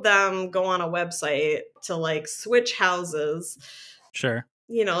two of them go on a website to like switch houses. Sure.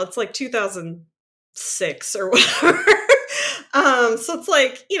 You know, it's like 2006 or whatever. So it's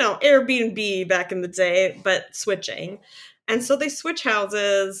like, you know, Airbnb back in the day, but switching. And so they switch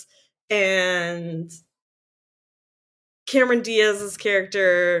houses, and Cameron Diaz's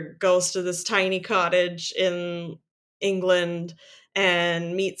character goes to this tiny cottage in England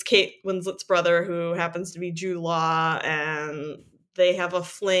and meets Kate Winslet's brother, who happens to be Jude Law, and they have a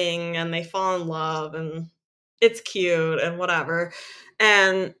fling and they fall in love, and it's cute and whatever.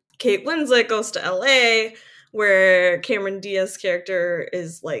 And Kate Winslet goes to LA, where Cameron Diaz's character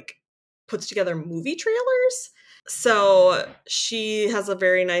is like puts together movie trailers. So she has a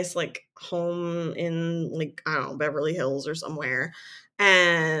very nice like home in like, I don't know, Beverly Hills or somewhere.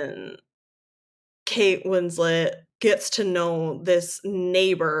 And Kate Winslet gets to know this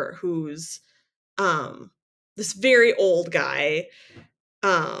neighbor who's this very old guy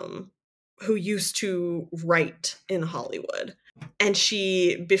who used to write in Hollywood. And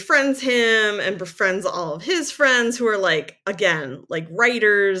she befriends him and befriends all of his friends who are like, again, like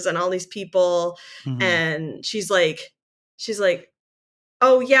writers and all these people. Mm-hmm. And she's like,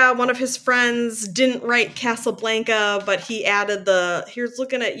 oh yeah, one of his friends didn't write Casablanca, but he added the "here's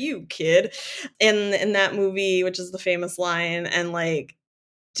looking at you, kid" in that movie, which is the famous line, and like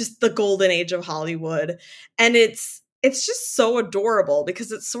just the golden age of Hollywood. And it's just so adorable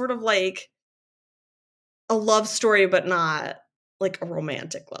because it's sort of like a love story, but not like a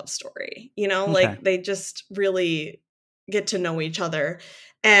romantic love story, you know? Okay. Like they just really get to know each other.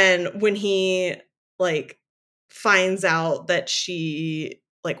 And when he like finds out that she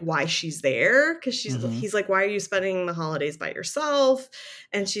like why she's there, because he's like, why are you spending the holidays by yourself?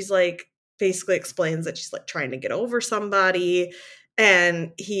 And she's like, basically explains that she's like trying to get over somebody.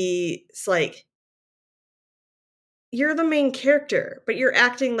 And he's like, you're the main character, but you're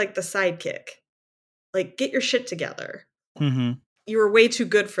acting like the sidekick. Like, get your shit together. Mm-hmm. You were way too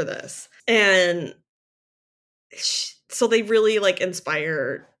good for this. And so they really like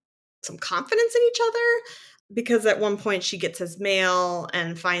inspire some confidence in each other, because at one point she gets his mail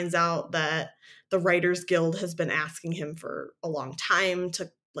and finds out that the Writers Guild has been asking him for a long time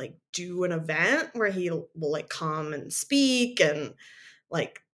to like do an event where he will like come and speak and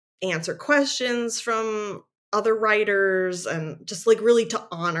like answer questions from other writers, and just like really to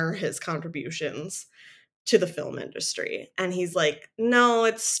honor his contributions to the film industry. And he's like, no,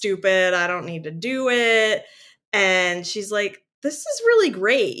 it's stupid. I don't need to do it. And she's like, this is really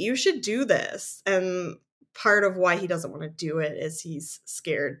great. You should do this. And part of why he doesn't want to do it is he's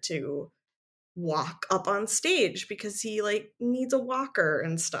scared to walk up on stage because he like needs a walker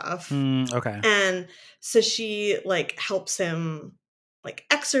and stuff. Okay. And so she like helps him like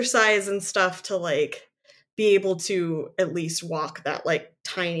exercise and stuff to like be able to at least walk that like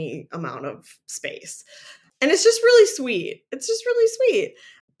tiny amount of space. And it's just really sweet. It's just really sweet.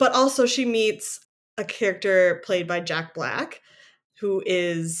 But also she meets a character played by Jack Black, who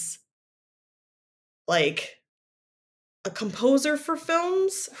is like a composer for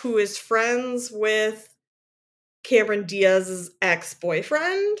films, who is friends with Cameron Diaz's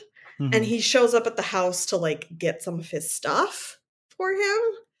ex-boyfriend. And he shows up at the house to like get some of his stuff for him.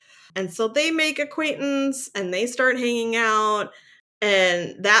 And so they make acquaintance and they start hanging out.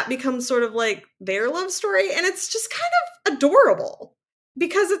 And that becomes sort of like their love story. And it's just kind of adorable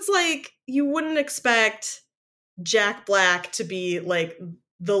because it's like you wouldn't expect Jack Black to be like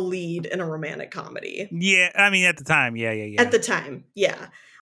the lead in a romantic comedy. Yeah, I mean, at the time, yeah. At the time, yeah.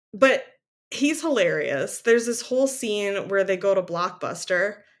 But he's hilarious. There's this whole scene where they go to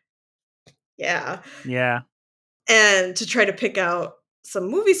Blockbuster. Yeah. Yeah. And to try to pick out some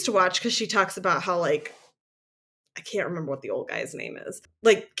movies to watch because she talks about how like I can't remember what the old guy's name is,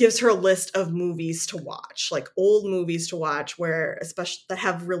 like gives her a list of movies to watch, like old movies to watch where especially that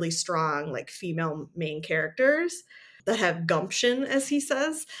have really strong like female main characters that have gumption, as he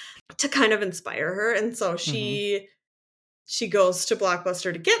says, to kind of inspire her. And so she goes to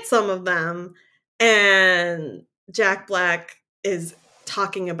Blockbuster to get some of them. And Jack Black is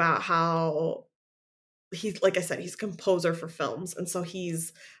talking about how he's, like I said, he's a composer for films. And so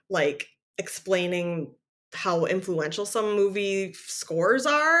he's like explaining how influential some movie scores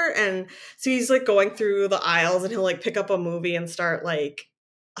are. And so he's like going through the aisles and he'll like pick up a movie and start like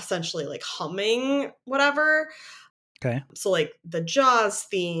essentially like humming whatever. Okay. So like the Jaws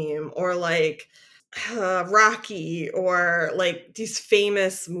theme or like Rocky or like these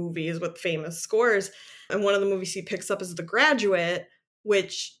famous movies with famous scores. And one of the movies he picks up is The Graduate,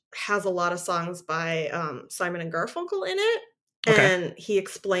 which has a lot of songs by Simon and Garfunkel in it. Okay. And he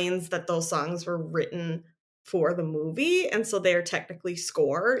explains that those songs were written for the movie. And so they're technically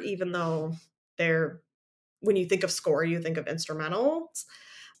score, even though they're, when you think of score, you think of instrumentals.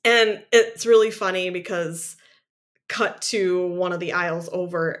 And it's really funny because cut to one of the aisles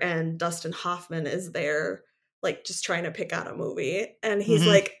over and Dustin Hoffman is there, like just trying to pick out a movie. And he's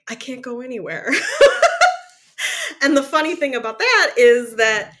like, I can't go anywhere. And the funny thing about that is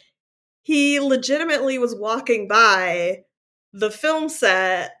that he legitimately was walking by the film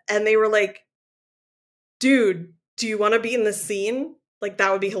set and they were like, dude, do you want to be in this scene? Like,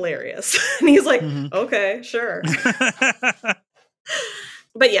 that would be hilarious. And he's like, okay, sure.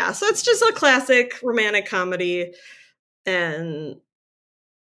 But yeah, so it's just a classic romantic comedy and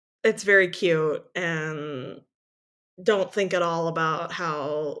it's very cute and don't think at all about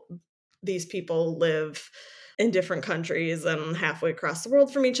how these people live in different countries and halfway across the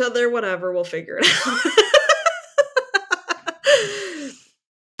world from each other. Whatever, we'll figure it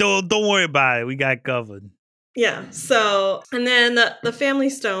Don't out. worry about it. We got covered. Yeah. So, and then the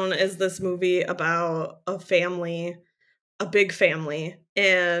Family Stone is this movie about a family, a big family,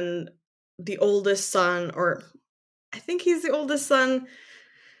 and the oldest son, or I think he's the oldest son,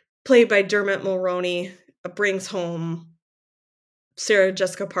 played by Dermot Mulroney, brings home Sarah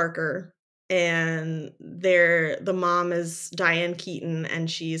Jessica Parker. And the mom is Diane Keaton, and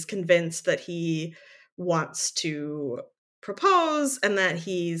she's convinced that he wants to propose and that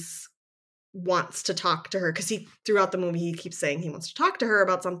he's wants to talk to her because he throughout the movie he keeps saying he wants to talk to her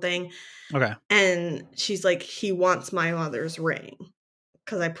about something. Okay. And she's like, he wants my mother's ring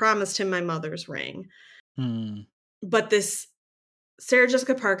because I promised him my mother's ring. But this Sarah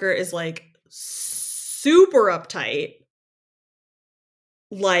Jessica Parker is like super uptight,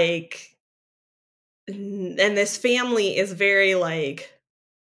 like, and this family is very like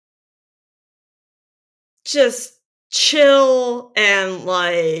just chill and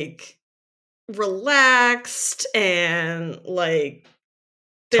like relaxed and like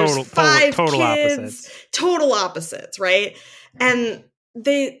there's five kids, total opposites, right? And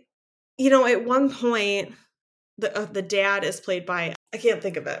they, you know, at one point the dad is played by, I can't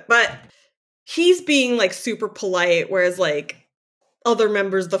think of it, but he's being like super polite, whereas like other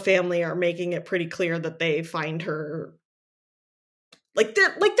members of the family are making it pretty clear that they find her like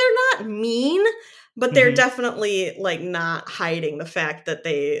they're not mean, but they're definitely like not hiding the fact that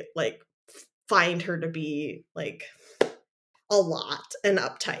they like find her to be like a lot and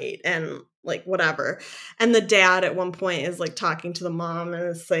uptight and like whatever. And the dad at one point is like talking to the mom and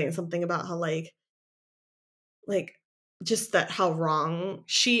is saying something about how like just that how wrong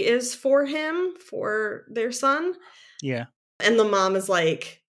she is for him, for their son. Yeah. And the mom is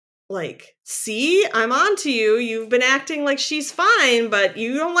like, see, I'm on to you. You've been acting like she's fine, but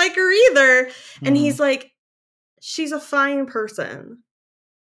you don't like her either. Mm-hmm. And he's like, she's a fine person,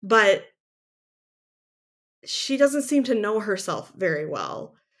 but she doesn't seem to know herself very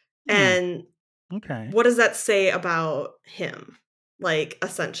well. And what does that say about him? Like,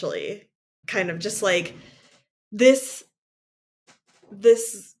 essentially, kind of just like this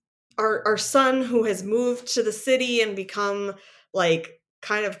our son who has moved to the city and become like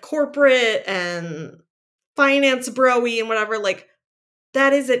kind of corporate and finance bro-y and whatever, like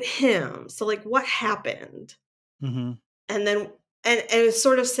that isn't him. So like what happened? Mm-hmm. And then and it's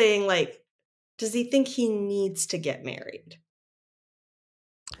sort of saying like, does he think he needs to get married?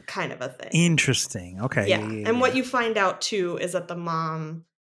 Kind of a thing. Interesting. Okay. Yeah. And what you find out too is that the mom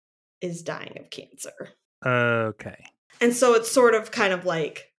is dying of cancer. Okay. And so it's sort of kind of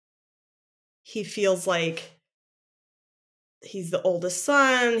like he feels like he's the oldest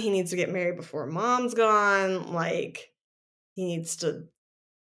son. He needs to get married before mom's gone. Like he needs to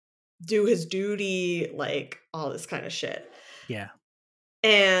do his duty, like all this kind of shit. Yeah.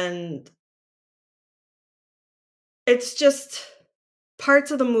 And it's just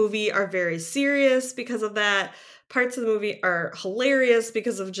parts of the movie are very serious because of that. Parts of the movie are hilarious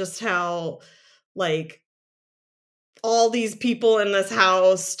because of just how like all these people in this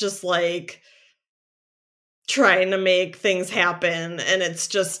house just like trying to make things happen, and it's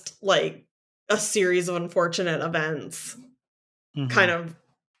just like a series of unfortunate events kind of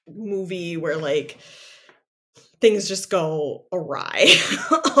movie where like things just go awry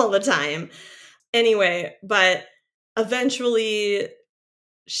all the time. Anyway, but eventually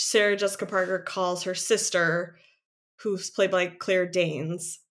Sarah Jessica Parker calls her sister, who's played by Claire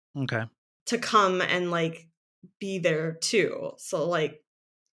Danes, to come and like be there too. So like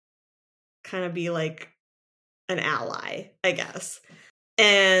kind of be like an ally, I guess.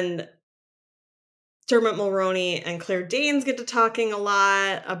 And Dermot Mulroney and Claire Danes get to talking a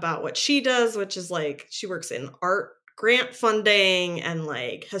lot about what she does, which is like she works in art grant funding and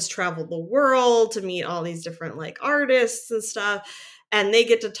like has traveled the world to meet all these different like artists and stuff. And they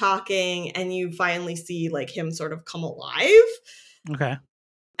get to talking and you finally see like him sort of come alive. Okay.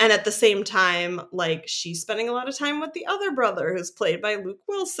 And at the same time, like she's spending a lot of time with the other brother who's played by Luke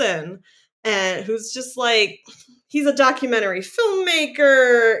Wilson, and who's just like, he's a documentary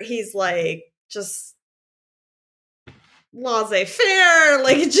filmmaker. He's like just laissez-faire,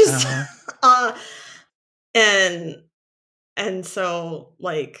 like just and so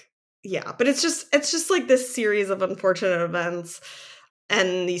like yeah, but it's just like this series of unfortunate events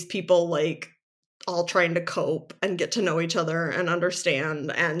and these people like all trying to cope and get to know each other and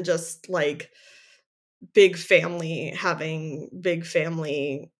understand, and just like big family having big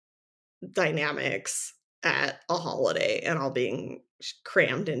family dynamics at a holiday and all being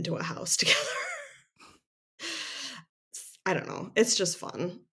crammed into a house together. I don't know. It's just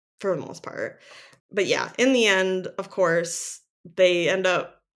fun for the most part. But yeah, in the end, of course, they end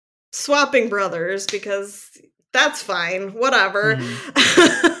up swapping brothers because that's fine. Whatever.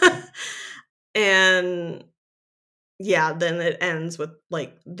 And yeah, then it ends with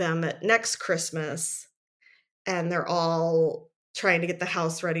like them at next Christmas and they're all trying to get the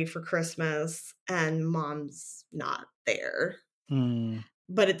house ready for Christmas and mom's not there.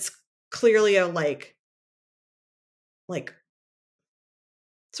 But it's clearly a like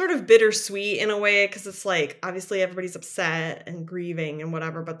sort of bittersweet in a way, because it's like obviously everybody's upset and grieving and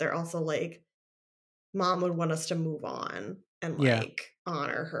whatever, but they're also like, mom would want us to move on and like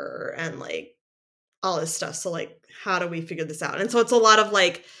honor her and like all this stuff. So like, how do we figure this out? And so it's a lot of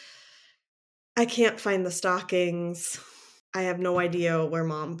like, I can't find the stockings. I have no idea where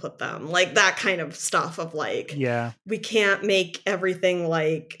mom put them. Like that kind of stuff of like, we can't make everything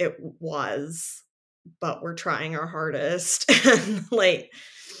like it was, but we're trying our hardest. And like,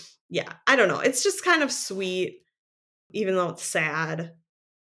 yeah, I don't know. It's just kind of sweet, even though it's sad.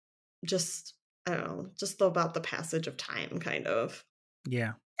 Just, I don't know, just about the passage of time kind of.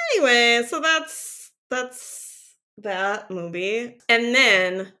 Yeah. Anyway, so that's that movie. And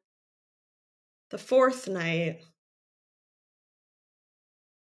then the fourth night,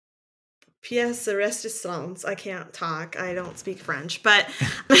 pièce de résistance. I can't talk. I don't speak French, but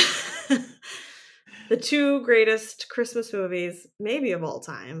the two greatest Christmas movies, maybe of all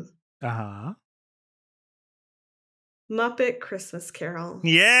time. Muppet Christmas Carol.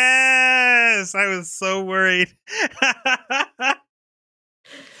 Yes! I was so worried.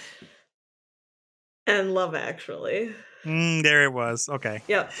 And Love Actually. There it was. Okay.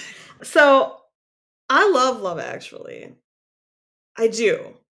 Yep. So I love Love Actually. I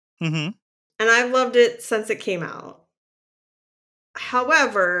do. Mm-hmm. And I've loved it since it came out.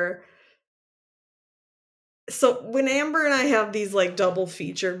 However, so when Amber and I have these like double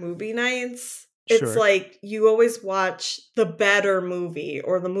feature movie nights, it's Sure. like you always watch the better movie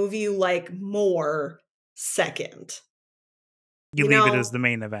or the movie you like more second. You leave it as the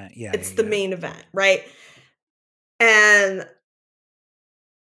main event. Yeah. It's the main event, right? And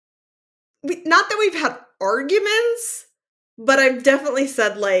not that we've had arguments, but I've definitely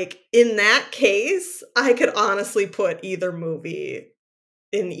said, like, in that case, I could honestly put either movie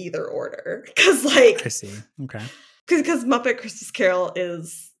in either order. Because, like, I see. Okay. Because Muppet Christmas Carol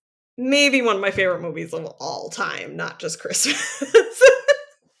is maybe one of my favorite movies of all time, not just Christmas.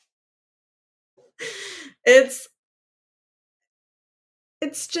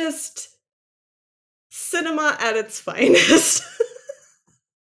 It's just cinema at its finest.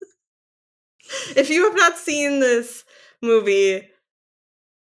 If you have not seen this movie,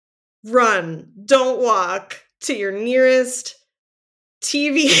 run, don't walk to your nearest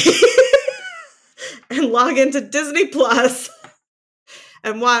TV and log into Disney Plus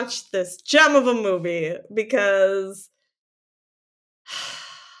and watch this gem of a movie, because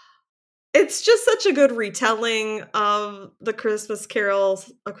it's just such a good retelling of the Christmas Carol,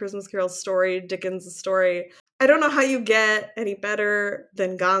 A Christmas Carol story, Dickens' story. I don't know how you get any better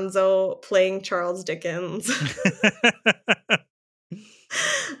than Gonzo playing Charles Dickens.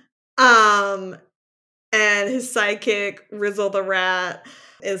 And his sidekick, Rizzle the Rat,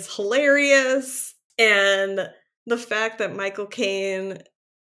 is hilarious. And the fact that Michael Caine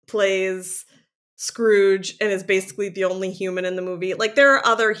plays Scrooge and is basically the only human in the movie. Like, there are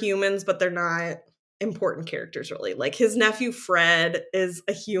other humans, but they're not important characters, really. Like, his nephew Fred is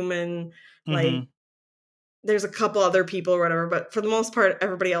a human. Like, there's a couple other people or whatever, but for the most part,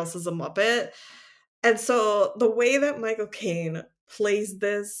 everybody else is a Muppet. And so the way that Michael Caine plays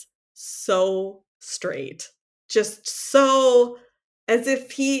this so straight, just so as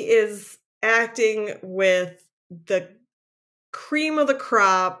if he is acting with the cream of the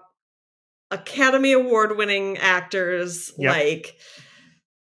crop, Academy Award winning actors, like,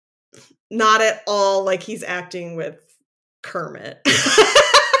 not at all like he's acting with Kermit.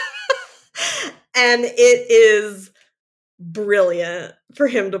 And it is brilliant for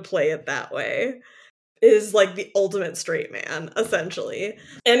him to play it that way. It is like the ultimate straight man, essentially.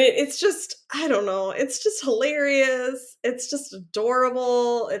 And it's just, I don't know, it's just hilarious. It's just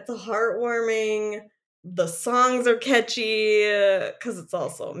adorable. It's heartwarming. The songs are catchy because it's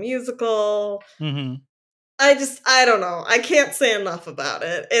also a musical. I don't know. I can't say enough about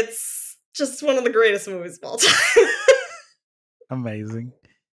it. It's just one of the greatest movies of all time. Amazing.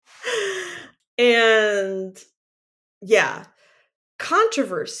 And yeah,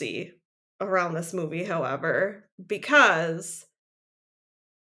 controversy around this movie, however, because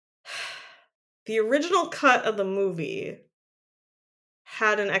the original cut of the movie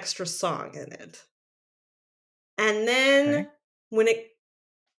had an extra song in it. And then when it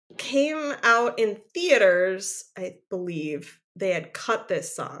came out in theaters, I believe they had cut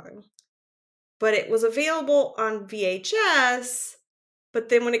this song. But it was available on VHS, but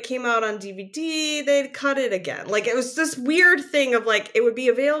then when it came out on DVD, they'd cut it again. Like, it was this weird thing of, like, it would be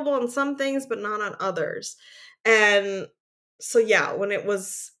available on some things, but not on others. And so, yeah,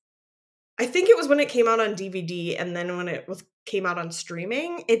 I think it was when it came out on DVD, and then when it came out on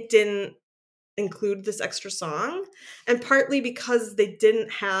streaming, it didn't include this extra song. And partly because they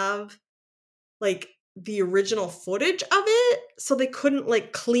didn't have, like, the original footage of it, so they couldn't,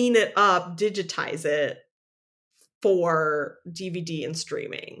 like, clean it up, digitize it for DVD and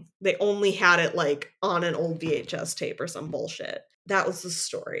streaming. They only had it, like, on an old VHS tape or some bullshit. That was the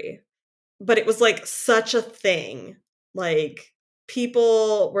story. But it was, like, such a thing. Like,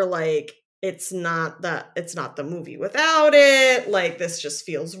 people were like, it's not the movie without it. Like, this just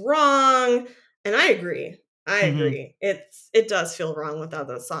feels wrong. And I agree. It does feel wrong without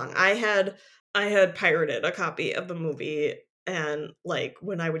that song. I had pirated a copy of the movie, and, like,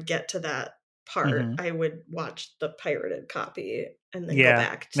 when I would get to that part, I would watch the pirated copy and then go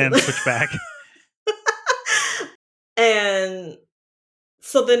back to switch back. And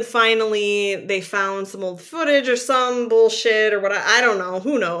so then finally they found some old footage or some bullshit or what, I don't know,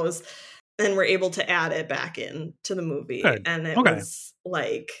 who knows, and we're able to add it back in to the movie. Good. And it was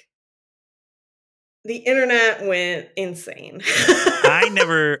like, the internet went insane. I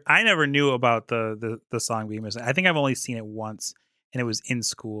never knew about the song being missing. I think I've only seen it once, and it was in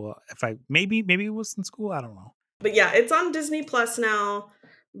school. Maybe it was in school. I don't know. But yeah, it's on Disney Plus now.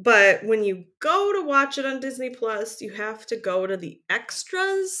 But when you go to watch it on Disney Plus, you have to go to the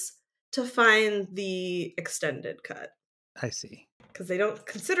extras to find the extended cut. I see. Because they don't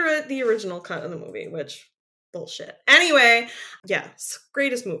consider it the original cut of the movie, which bullshit. Anyway, yeah,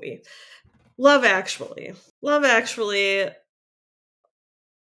 greatest movie. Love Actually. Love Actually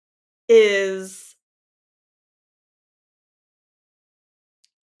is...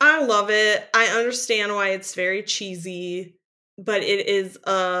 I love it. I understand why it's very cheesy, but it is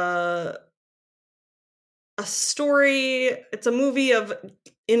a story. It's a movie of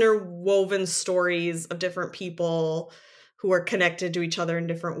interwoven stories of different people who are connected to each other in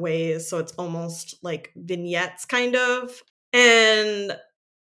different ways. So it's almost like vignettes, kind of. And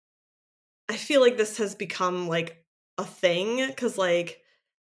I feel like this has become like a thing because like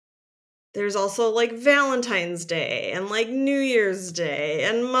there's also like Valentine's Day and like New Year's Day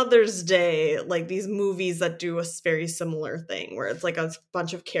and Mother's Day, like these movies that do a very similar thing where it's like a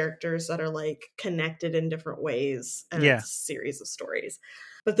bunch of characters that are like connected in different ways and it's a series of stories.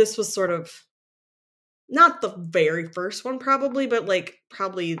 But this was sort of not the very first one probably, but like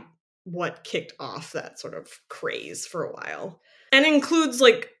probably what kicked off that sort of craze for a while. And includes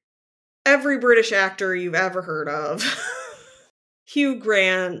like every British actor you've ever heard of. Hugh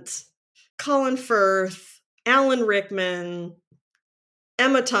Grant, Colin Firth, Alan Rickman,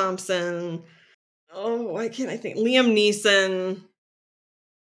 Emma Thompson, why can't I think? Liam Neeson,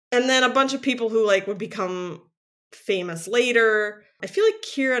 and then a bunch of people who like would become famous later. I feel like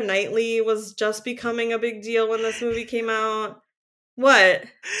Keira Knightley was just becoming a big deal when this movie came out. What?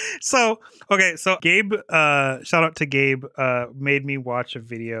 So Gabe, shout out to Gabe, made me watch a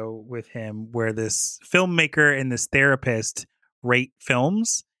video with him where this filmmaker and this therapist rate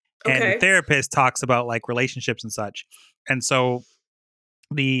films. And the therapist talks about like relationships and such. And so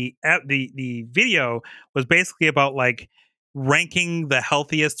the video was basically about like ranking the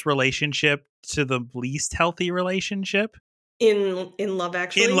healthiest relationship to the least healthy relationship. In Love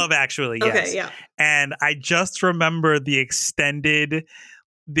Actually? In Love Actually, yes. Okay, yeah. And I just remember the extended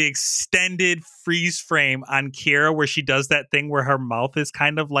freeze frame on Keira where she does that thing where her mouth is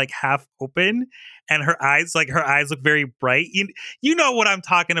kind of like half open and her eyes look very bright. You know what I'm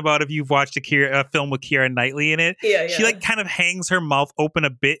talking about if you've watched a film with Keira Knightley in it. Yeah. She like kind of hangs her mouth open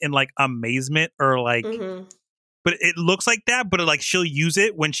a bit in like amazement or like but it looks like that, but like she'll use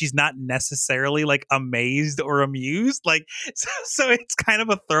it when she's not necessarily like amazed or amused. Like, so it's kind of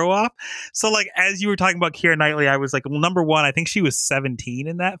a throw off. So like, as you were talking about Keira Knightley, I was like, well, number one, I think she was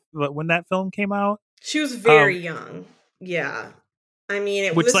 17 when that film came out. She was very young. Yeah. I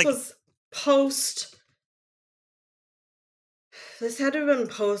mean, this was post. This had to have been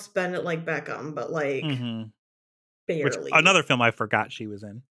post Bennett like Beckham, but like barely. Which, another film I forgot she was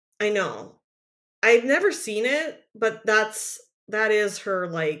in. I know. I've never seen it, but that is her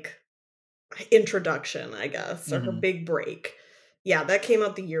like introduction, I guess, or her big break. Yeah, that came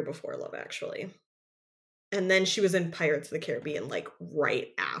out the year before Love Actually. And then she was in Pirates of the Caribbean like right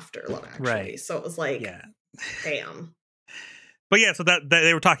after Love Actually. Right. So it was like, damn. But yeah, so that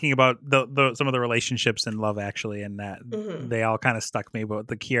they were talking about some of the relationships in Love Actually, and that they all kind of stuck me, but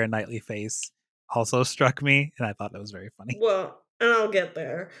the Keira Knightley face also struck me, and I thought that was very funny. Well, and I'll get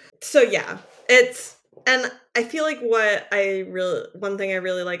there. So yeah, and I feel like one thing I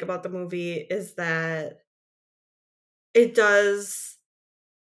really like about the movie is that it does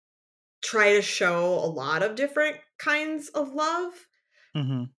try to show a lot of different kinds of love.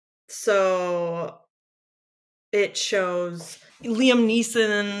 So it shows Liam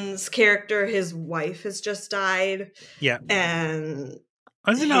Neeson's character, his wife has just died. Yeah. And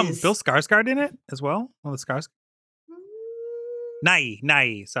isn't Bill Skarsgård in it as well? Oh, the Skarsgård.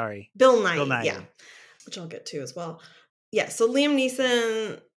 Nye, sorry. Bill Nye, yeah. Which I'll get to as well. Yeah, so Liam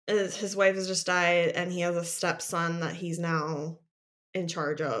Neeson, his wife has just died, and he has a stepson that he's now in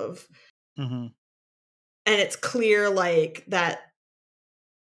charge of. And it's clear, like, that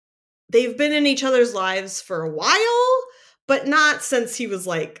they've been in each other's lives for a while, but not since he was,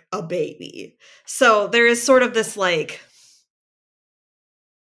 like, a baby. So there is sort of this, like,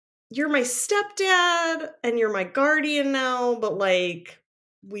 you're my stepdad and you're my guardian now, but like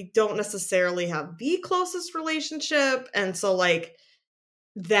we don't necessarily have the closest relationship. And so like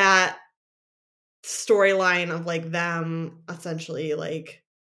that storyline of like them essentially like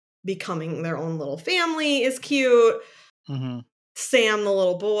becoming their own little family is cute. Sam, the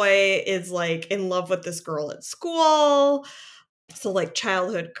little boy, is like in love with this girl at school. So like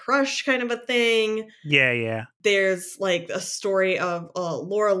childhood crush kind of a thing. Yeah. There's like a story of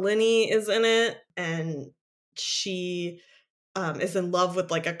Laura Linney is in it, and she is in love with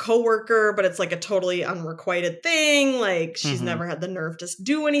like a coworker, but it's like a totally unrequited thing. Like she's never had the nerve to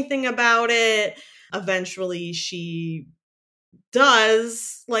do anything about it. Eventually she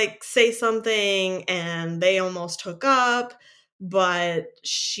does like say something and they almost hook up, but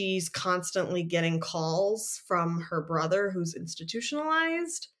she's constantly getting calls from her brother who's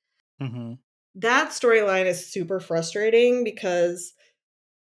institutionalized. That storyline is super frustrating because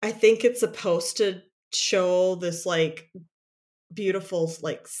I think it's supposed to show this like beautiful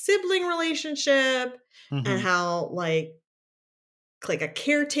like sibling relationship and how like a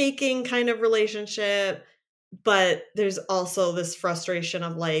caretaking kind of relationship, but there's also this frustration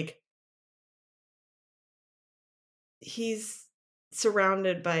of like he's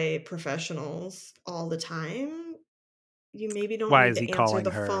surrounded by professionals all the time. You maybe don't Why need is he to answer calling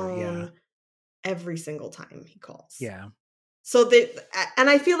the her? phone every single time he calls. Yeah. So and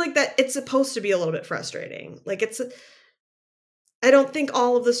I feel like that it's supposed to be a little bit frustrating. Like I don't think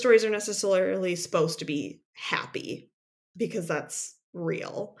all of the stories are necessarily supposed to be happy because that's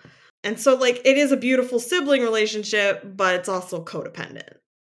real. And so like it is a beautiful sibling relationship, but it's also codependent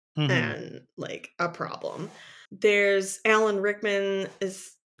and like a problem. There's Alan Rickman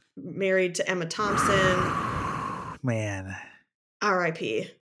is married to Emma Thompson. Man. R.I.P.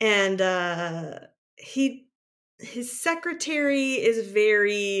 And his secretary is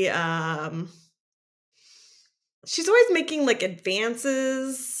very she's always making like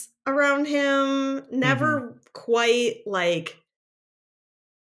advances around him, never quite like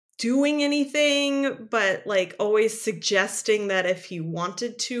doing anything, but like always suggesting that if he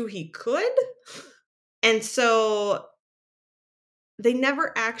wanted to, he could. And so they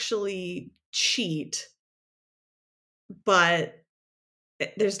never actually cheat, but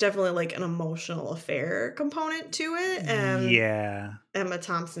there's definitely like an emotional affair component to it. And Emma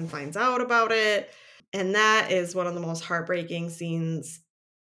Thompson finds out about it. And that is one of the most heartbreaking scenes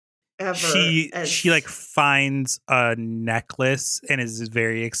ever. She like finds a necklace and is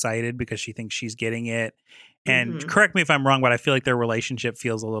very excited because she thinks she's getting it. And correct me if I'm wrong, but I feel like their relationship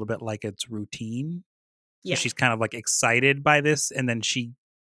feels a little bit like it's routine. So she's kind of like excited by this, and then she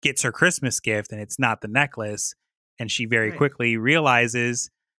gets her Christmas gift and it's not the necklace. And she very quickly realizes,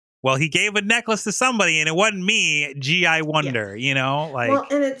 well, he gave a necklace to somebody and it wasn't me. Gee, I wonder, you know, like. Well,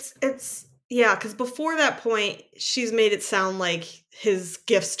 and it's yeah, because before that point, she's made it sound like his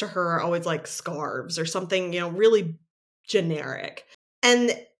gifts to her are always like scarves or something, you know, really generic.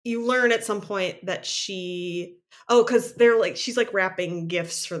 And you learn at some point that because they're like, she's like wrapping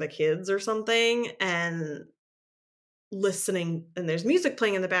gifts for the kids or something and listening, and there's music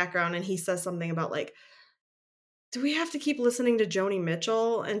playing in the background, and he says something about like, do we have to keep listening to Joni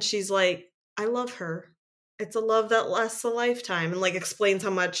Mitchell? And she's like, I love her. It's a love that lasts a lifetime. And like explains how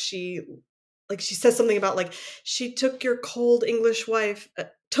much she says something about like, she took your cold English wife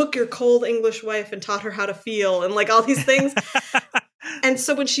and taught her how to feel, and like all these things. And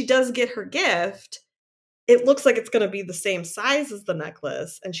so when she does get her gift, it looks like it's going to be the same size as the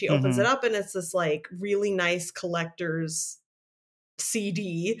necklace. And she opens it up and it's this like really nice collector's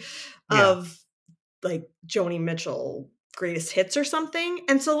CD of like Joni Mitchell greatest hits or something.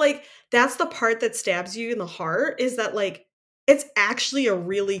 And so like that's the part that stabs you in the heart, is that like it's actually a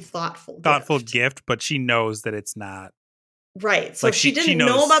really thoughtful gift, but she knows that it's not. Right. So like she didn't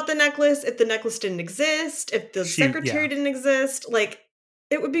know about the necklace, if the necklace didn't exist, if the secretary didn't exist, like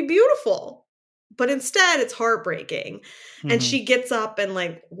it would be beautiful. But instead it's heartbreaking. And she gets up and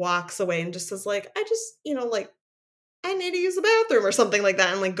like walks away and just says like, I just, you know, like I need to use the bathroom or something like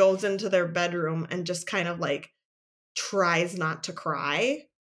that, and like goes into their bedroom and just kind of like tries not to cry.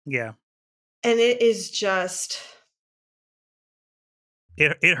 Yeah. And it is just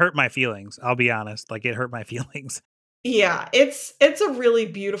it hurt my feelings. I'll be honest. Like it hurt my feelings. Yeah, it's a really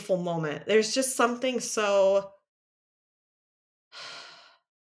beautiful moment. There's just something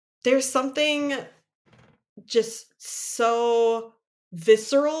there's something just so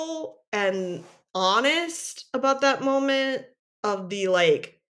visceral and honest about that moment of the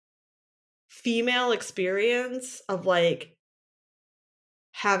like female experience of like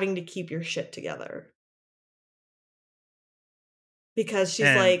having to keep your shit together. Because she's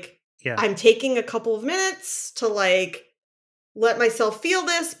like, I'm taking a couple of minutes to like let myself feel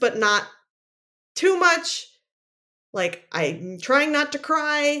this, but not too much. Like I'm trying not to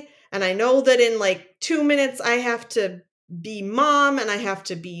cry. And I know that in like 2 minutes I have to be mom and I have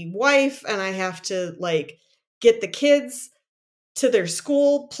to be wife and I have to like get the kids to their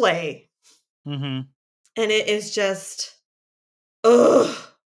school play. And it is just, ugh,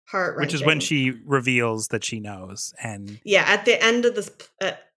 heart-wrenching. Which is when she reveals that she knows. And yeah, at the end of this,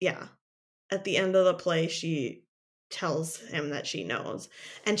 at the end of the play, she tells him that she knows.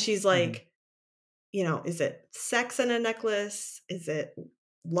 And she's like, you know, is it sex in a necklace? Is it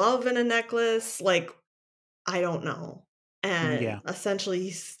love in a necklace? Like, I don't know. And essentially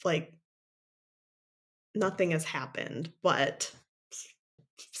he's like, nothing has happened, but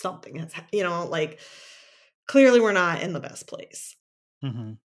something has, you know, like, clearly we're not in the best place.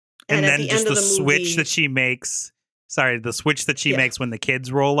 And then at the just end of the switch that she makes, the switch that she makes when the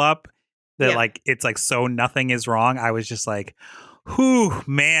kids roll up, that like, it's like, so nothing is wrong. I was just like, whew,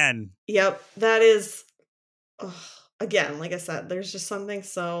 man. Yep. That is, again, like I said, there's just something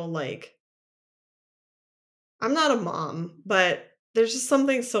so like, I'm not a mom, but there's just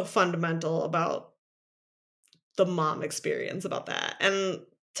something so fundamental about the mom experience about that. And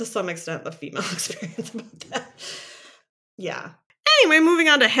to some extent, the female experience about that. Yeah. Anyway, moving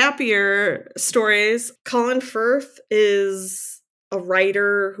on to happier stories. Colin Firth is a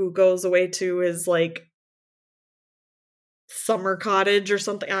writer who goes away to his like summer cottage or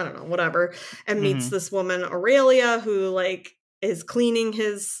something, I don't know, whatever, and meets this woman Aurelia who like is cleaning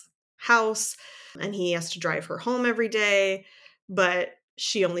his house, and he has to drive her home every day, but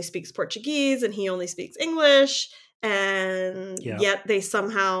she only speaks Portuguese and he only speaks English, and yet they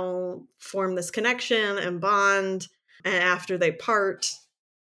somehow form this connection and bond. And after they part,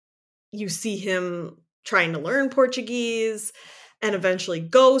 you see him trying to learn Portuguese and eventually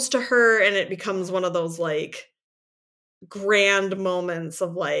goes to her, and it becomes one of those like grand moments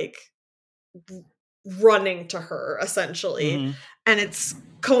of like running to her essentially. And it's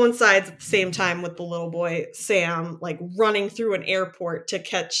coincides at the same time with the little boy Sam like running through an airport to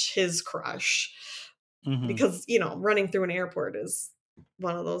catch his crush, because you know, running through an airport is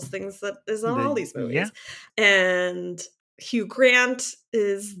one of those things that is on all these movies. And Hugh Grant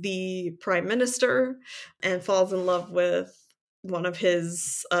is the prime minister and falls in love with one of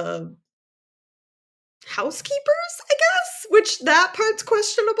his housekeepers, I guess, which that part's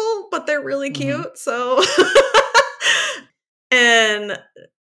questionable, but they're really cute. So, and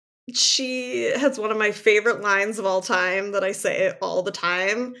she has one of my favorite lines of all time that I say all the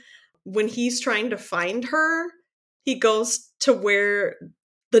time. When he's trying to find her, he goes to where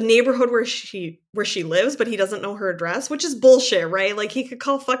the neighborhood where she lives, but he doesn't know her address, which is bullshit, right? Like, he could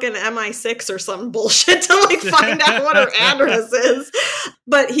call fucking MI6 or some bullshit to like find out what her address is.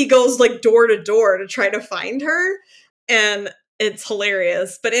 But he goes like door to door to try to find her, and it's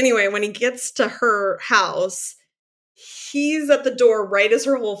hilarious. But anyway, when he gets to her house, he's at the door right as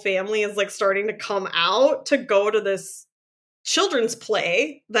her whole family is like starting to come out to go to this children's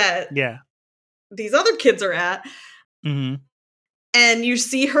play that these other kids are at. And you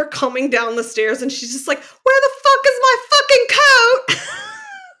see her coming down the stairs, and she's just like, where the fuck is my fucking coat?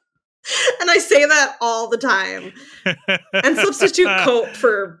 And I say that all the time. And substitute coat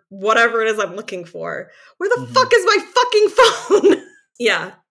for whatever it is I'm looking for. Where the fuck is my fucking phone?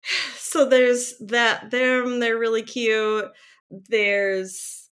 Yeah. So there's that. They're really cute.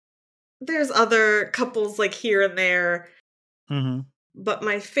 There's other couples like here and there. But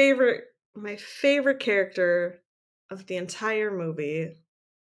my favorite character of the entire movie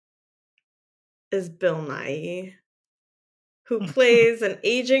is Bill Nighy, who plays an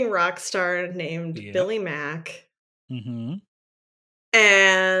aging rock star named Billy Mack.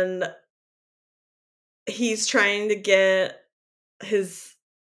 And he's trying to get his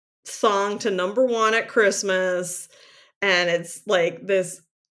song to #1 at Christmas, and it's like this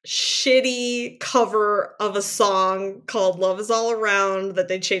shitty cover of a song called Love Is All Around that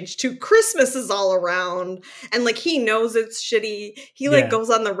they changed to Christmas Is All Around. And like, he knows it's shitty. He like goes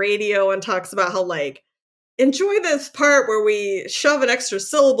on the radio and talks about how like, enjoy this part where we shove an extra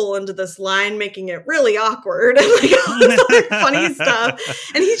syllable into this line, making it really awkward, and like all this other funny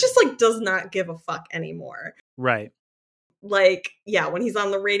stuff. And he just like does not give a fuck anymore. Right. Like, yeah, when he's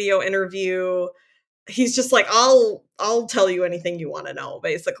on the radio interview, he's just like, I'll tell you anything you want to know,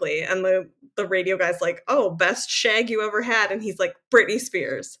 basically. And the radio guy's like, oh, best shag you ever had. And he's like, Britney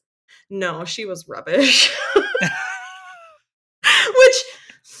Spears. No, she was rubbish. Which,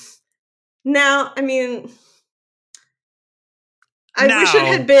 now, I mean, I wish it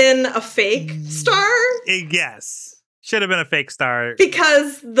had been a fake star. Yes. Should have been a fake star.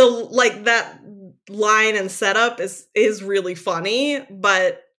 Because that line and setup is really funny,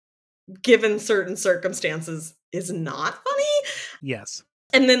 but given certain circumstances is not funny. Yes.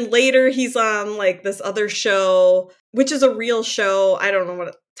 And then later he's on like this other show, which is a real show. I don't know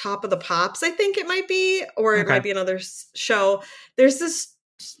what, Top of the Pops, I think it might be, or it might be another show. There's this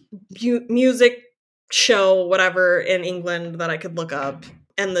music show, whatever, in England that I could look up.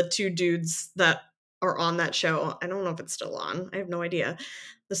 And the two dudes that are on that show, I don't know if it's still on. I have no idea.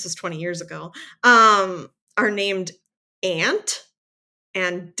 This was 20 years ago. Are named Ant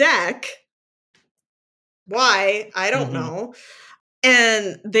and Deck. Why? I don't know.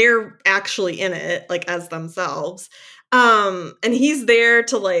 And they're actually in it, like, as themselves. And he's there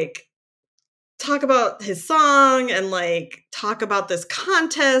to, like, talk about his song and, like, talk about this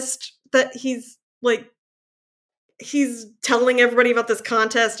contest that he's telling everybody about this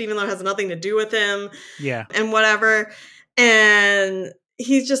contest, even though it has nothing to do with him. Yeah. And whatever. And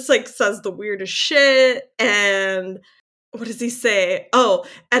he just, like, says the weirdest shit. And what does he say? Oh,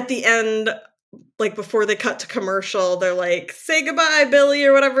 at the end, like, before they cut to commercial, they're like, say goodbye, Billy,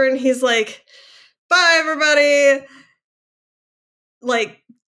 or whatever. And he's like, bye, everybody. Like,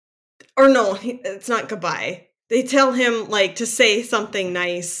 or no, it's not goodbye. They tell him, like, to say something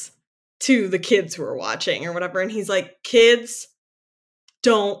nice to the kids who are watching or whatever. And he's like, kids,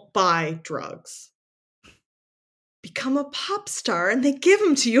 don't buy drugs. Become a pop star and they give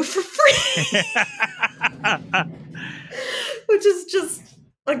them to you for free. Which is just,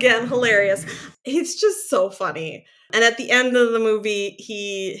 again, hilarious. He's just so funny. And at the end of the movie,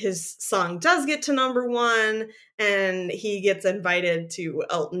 his song does get to #1, and he gets invited to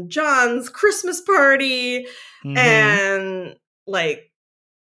Elton John's Christmas party, and, like,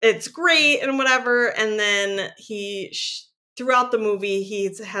 it's great and whatever. And then throughout the movie, he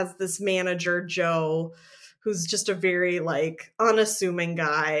has this manager, Joe, who's just a very, like, unassuming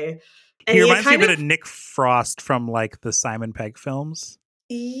guy. And he reminds me a bit of Nick Frost from, like, the Simon Pegg films.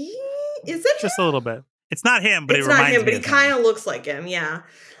 Is it just him? a little bit? It's not him, but it's it reminds not him, me. But he kind of looks like him, yeah.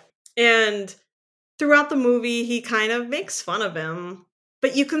 And throughout the movie, he kind of makes fun of him,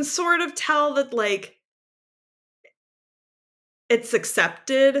 but you can sort of tell that, like, it's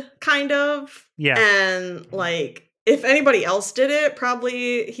accepted, kind of. Yeah. And, like, if anybody else did it,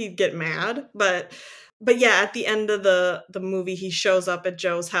 probably he'd get mad. But yeah, at the end of the movie, he shows up at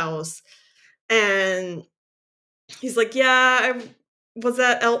Joe's house, and he's like, yeah, I was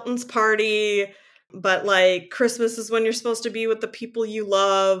at Elton's party, but, like, Christmas is when you're supposed to be with the people you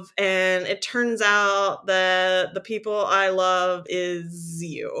love, and it turns out that the people I love is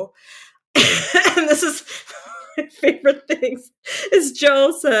you. And this is my favorite things, is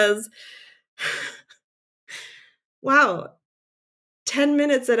Joe says, wow, 10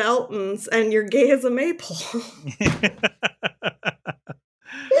 minutes at Elton's and you're gay as a maypole.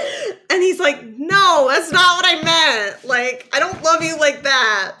 And he's like, no, that's not what I meant. Like, I don't love you like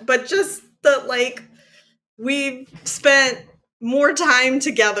that, but just that, like, we've spent more time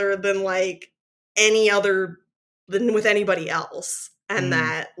together than, like, than with anybody else. And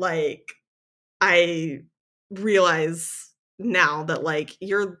that, like, I realize now that, like,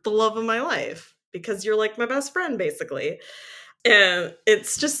 you're the love of my life because you're, like, my best friend, basically. And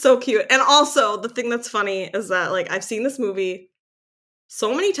it's just so cute. And also, the thing that's funny is that, like, I've seen this movie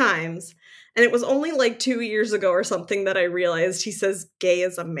so many times, and it was only, like, 2 years ago or something that I realized he says gay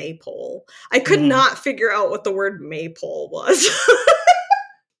as a maypole. I could not figure out what the word maypole was.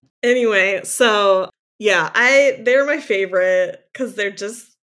 Anyway, so, yeah, they're my favorite because they're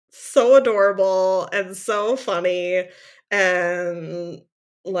just so adorable and so funny. And,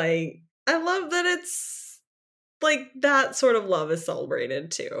 like, I love that it's, like, that sort of love is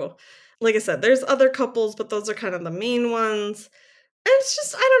celebrated too. Like I said, there's other couples, but those are kind of the main ones. And it's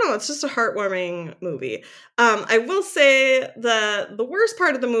just, I don't know, it's just a heartwarming movie. I will say that the worst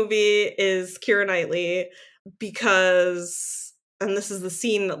part of the movie is Keira Knightley, because, and this is the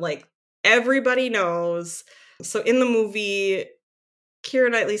scene that, like, everybody knows. So in the movie,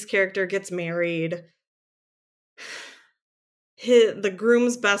 Keira Knightley's character gets married. The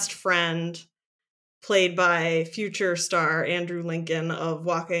groom's best friend, played by future star Andrew Lincoln of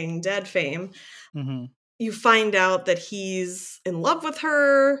Walking Dead fame, you find out that he's in love with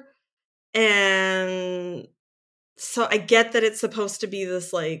her. And so I get that it's supposed to be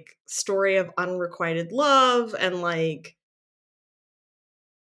this, like, story of unrequited love and, like,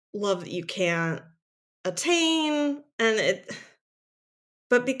 love that you can't attain.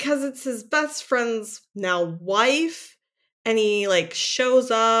 But because it's his best friend's now wife, and he, like,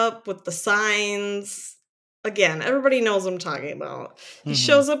 shows up with the signs. Again, everybody knows what I'm talking about. He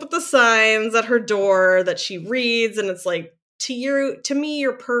shows up with the signs at her door that she reads, and it's like, to me,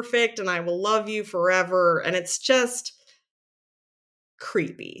 you're perfect, and I will love you forever. And it's just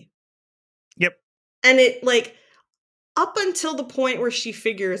creepy. Yep. And it, like, up until the point where she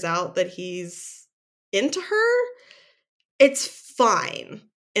figures out that he's into her, it's fine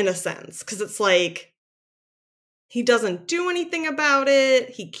in a sense, because it's like, he doesn't do anything about it.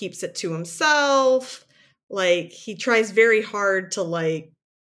 He keeps it to himself. Like, he tries very hard to, like,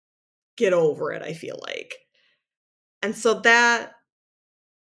 get over it, I feel like. And so that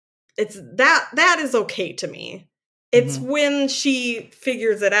is okay to me. It's when she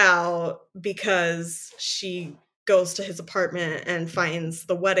figures it out because she goes to his apartment and finds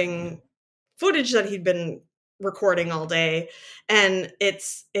the wedding footage that he'd been recording all day, and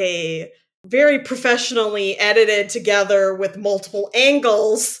it's a very professionally edited together with multiple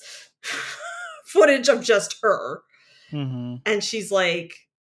angles footage of just her. And she's like,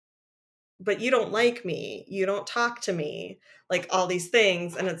 but you don't like me, you don't talk to me, like all these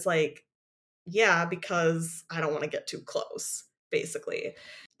things. And it's like, yeah, because I don't want to get too close, basically.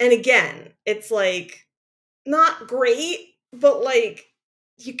 And again, it's like not great, but like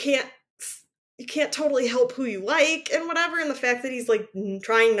you can't totally help who you like and whatever. And the fact that he's like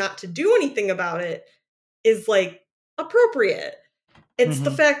trying not to do anything about it is like appropriate. It's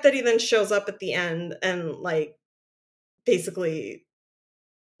the fact that he then shows up at the end and like basically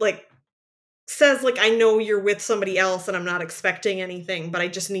like says like, I know you're with somebody else and I'm not expecting anything, but I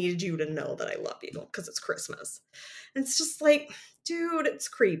just needed you to know that I love you because it's Christmas. And it's just like, dude, it's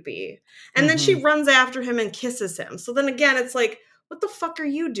creepy. And then she runs after him and kisses him. So then again, it's like, what the fuck are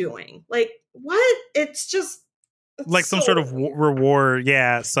you doing? Like, what? It's just like some sort of reward.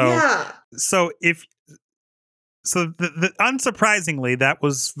 Yeah. Unsurprisingly, that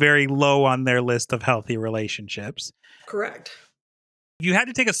was very low on their list of healthy relationships. Correct. You had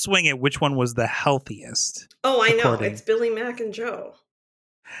to take a swing at which one was the healthiest. Oh, I know. It's Billy, Mac, and Joe.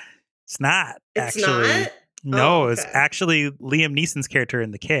 It's not. It's actually. Not? No, it's actually Liam Neeson's character in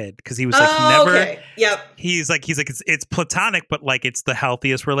The Kid, because he was like never. Okay. Yep. He's like it's platonic, but like it's the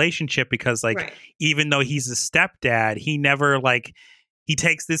healthiest relationship because like even though he's a stepdad, he never like he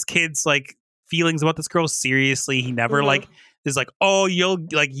takes this kid's like feelings about this girl seriously. He never like is like, oh, you'll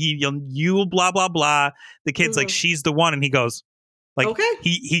blah blah blah. The kid's like, she's the one, and he goes like, okay.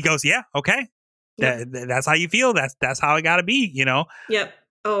 He goes, yeah, okay. Yep. That's how you feel. That's how it got to be, you know. Yep.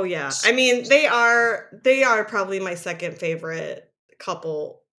 Oh yeah. I mean, they are probably my second favorite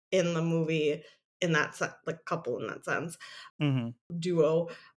couple in the movie in that like couple in that sense. Duo.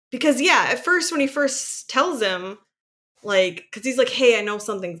 Because yeah, at first when he first tells him like, cuz he's like, "Hey, I know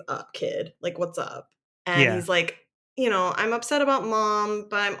something's up, kid. Like, what's up?" And he's like, you know, I'm upset about mom,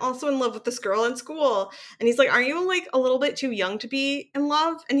 but I'm also in love with this girl in school. And he's like, "Are you like a little bit too young to be in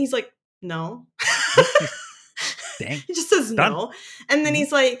love?" And he's like, "No." Dang. He just says no. And then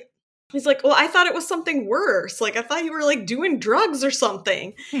he's like, well, I thought it was something worse. Like, I thought you were like doing drugs or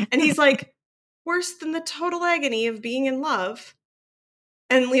something. And he's like, worse than the total agony of being in love.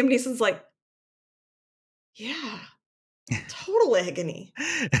 And Liam Neeson's like, yeah, total agony.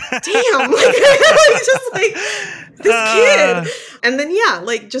 Damn. Like, just like this kid. And then, yeah,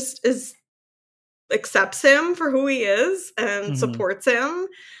 like just accepts him for who he is and supports him.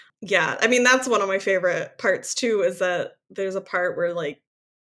 Yeah, I mean, that's one of my favorite parts, too, is that there's a part where, like,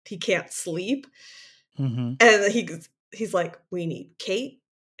 he can't sleep. And he's like, we need Kate,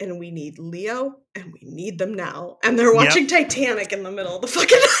 and we need Leo, and we need them now. And they're watching Titanic in the middle of the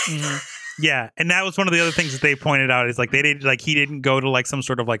fucking night. Yeah, and that was one of the other things that they pointed out is, like, he didn't go to, like, some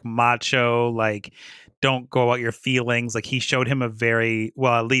sort of, like, macho, like, don't go about your feelings. Like, he showed him a very,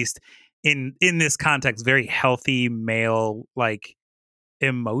 well, at least in this context, very healthy male, like,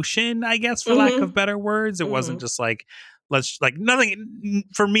 emotion, I guess, for lack of better words. It wasn't just like, nothing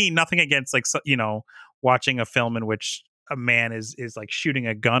for me, nothing against like, you know, watching a film in which a man is like shooting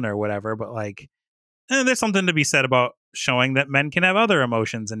a gun or whatever, but like there's something to be said about showing that men can have other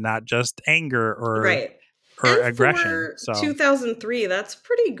emotions and not just anger or aggression. So 2003, that's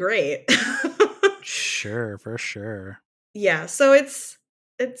pretty great. Sure, for sure. Yeah, so it's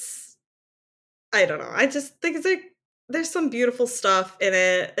I don't know. I just think it's like there's some beautiful stuff in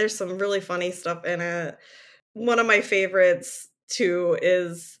it. There's some really funny stuff in it. One of my favorites, too,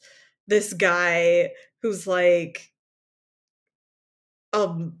 is this guy who's like,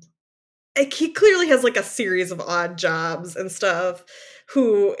 he clearly has like a series of odd jobs and stuff,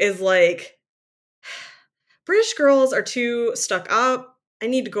 who is like, British girls are too stuck up. I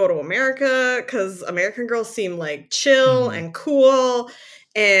need to go to America because American girls seem like chill and cool.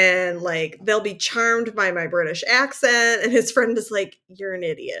 And like they'll be charmed by my British accent. And his friend is like, you're an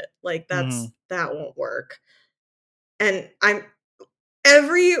idiot. Like that won't work. And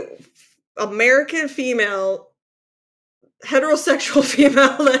every American female, heterosexual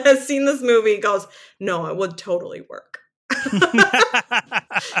female that has seen this movie goes, no, it would totally work.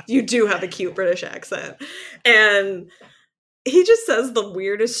 You do have a cute British accent. And he just says the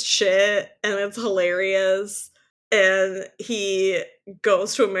weirdest shit and it's hilarious. and he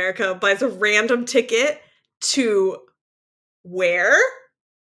goes to America, buys a random ticket to where?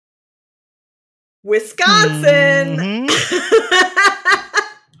 Wisconsin.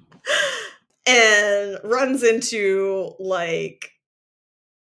 And runs into like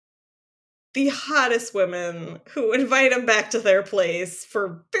the hottest women who invite him back to their place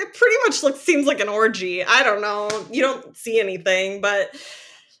for pretty much seems like an orgy. I don't know. You don't see anything, but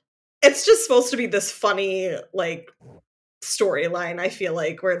it's just supposed to be this funny like storyline, I feel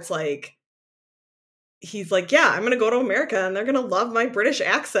like, where it's like he's like, yeah, I'm gonna go to America and they're gonna love my British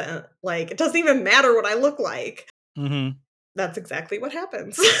accent. Like, it doesn't even matter what I look like. Mm-hmm. That's exactly what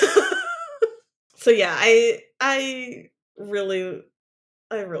happens. So yeah, I really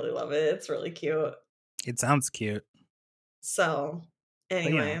love it. It's really cute. It sounds cute. So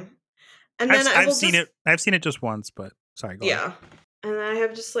anyway, yeah. and then I've seen it. I've seen it just once, but sorry. Go ahead. And I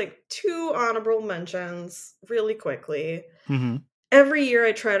have just like 2 honorable mentions really quickly. Mm-hmm. Every year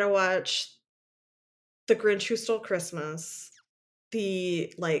I try to watch The Grinch Who Stole Christmas,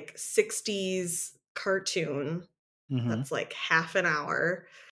 the like 60s cartoon that's like half an hour,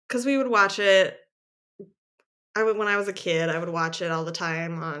 because we would watch it. When I was a kid, I would watch it all the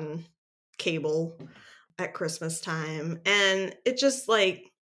time on cable at Christmas time, and it just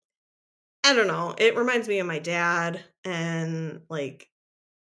like, I don't know, it reminds me of my dad, and like,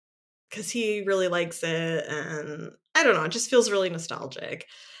 because he really likes it, and I don't know, it just feels really nostalgic.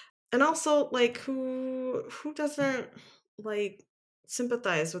 And also, like, who doesn't like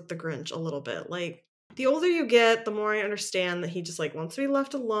sympathize with the Grinch a little bit? Like, the older you get, the more I understand that he just like wants to be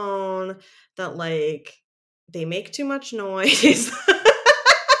left alone, that like they make too much noise.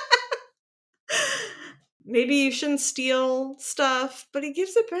 Maybe you shouldn't steal stuff, but he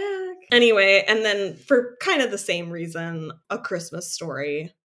gives it back. Anyway, and then for kind of the same reason, A Christmas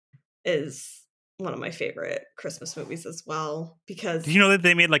Story is one of my favorite Christmas movies as well, because did you know that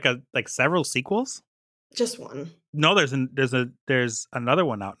they made like several sequels? Just one. No, there's another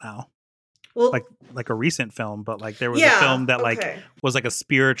one out now. Well, like a recent film, but like there was a film that like was like a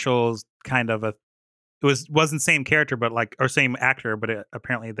spiritual kind of it wasn't same character, but like, or same actor, but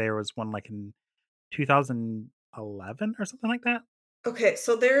apparently there was one like in 2011 or something like that. Okay,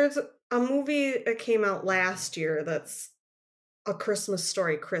 so there's a movie that came out last year that's A Christmas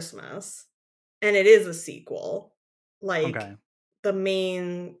Story Christmas, and it is a sequel. Like, the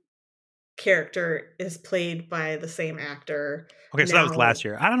main character is played by the same actor. Okay, so that was last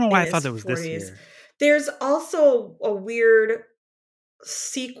year. I don't know why I thought that was 40s. This year. There's also a weird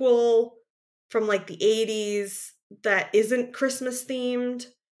sequel from like the 80s that isn't Christmas themed,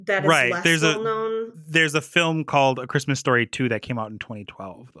 that is less well known. There's a film called A Christmas Story 2 that came out in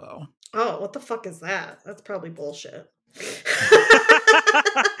 2012 though. Oh, what the fuck is that? That's probably bullshit.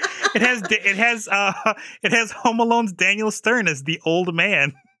 It has Home Alone's Daniel Stern as the old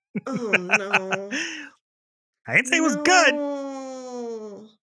man. Oh no. I didn't say it was good.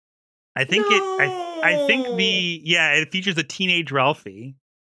 I think I think it features a teenage Ralphie.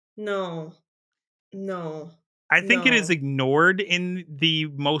 No. I think it is ignored in the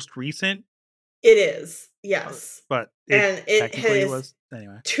most recent. It is, yes. But it was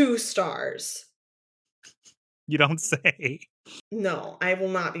anyway. 2 stars. You don't say. No, I will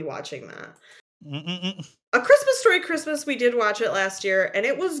not be watching that. Mm-mm-mm. A Christmas Story Christmas, we did watch it last year, and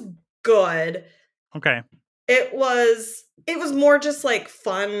it was good. Okay. It was more just like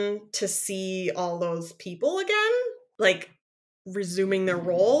fun to see all those people again, like resuming their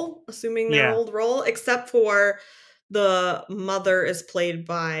role, assuming their old role, except for the mother is played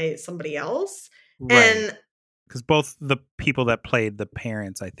by somebody else. Right. And because both the people that played the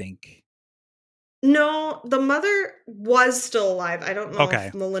parents, I think. No, the mother was still alive. I don't know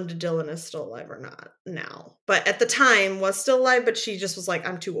if Melinda Dillon is still alive or not now, but at the time was still alive, but she just was like,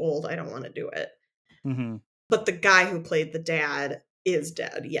 I'm too old. I don't want to do it. Mm-hmm. But the guy who played the dad is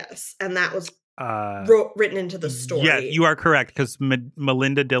dead, yes. And that was written into the story. Yeah, you are correct, because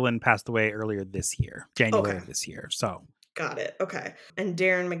Melinda Dillon passed away earlier this year, January of this year. So got it. Okay. And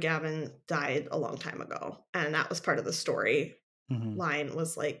Darren McGavin died a long time ago. And that was part of the story line,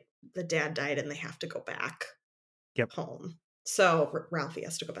 was like, the dad died and they have to go back home. So Ralphie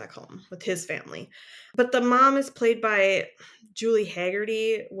has to go back home with his family. But the mom is played by Julie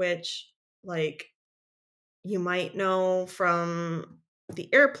Haggerty, which, like, you might know from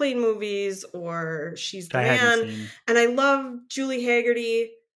the Airplane movies or She's the Man. And I love Julie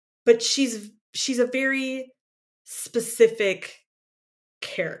Haggerty, but she's a very specific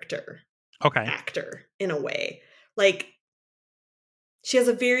actor in a way. Like, she has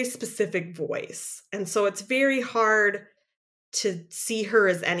a very specific voice. And so it's very hard to see her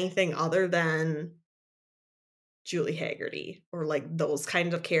as anything other than Julie Haggerty or like those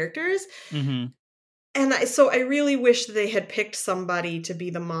kinds of characters. Mm-hmm. And so I really wish they had picked somebody to be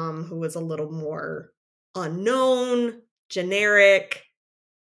the mom who was a little more unknown, generic,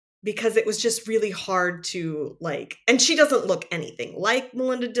 because it was just really hard to like, and she doesn't look anything like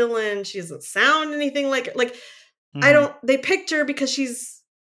Melinda Dillon. She doesn't sound anything like her. Like, they picked her because she's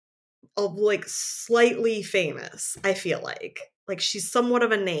like slightly famous, I feel like she's somewhat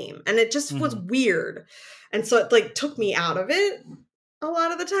of a name, and it just was weird. And so it like took me out of it a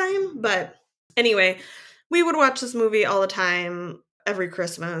lot of the time. But anyway, we would watch this movie all the time, every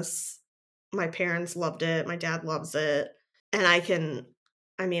Christmas. My parents loved it. My dad loves it. And I can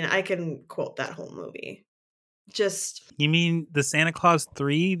quote that whole movie. Just. You mean the Santa Claus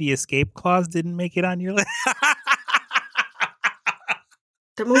 3, the escape clause didn't make it on your list?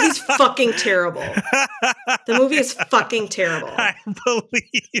 The movie's fucking terrible. The movie is fucking terrible. I believe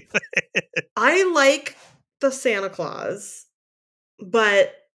it. I like the Santa Claus,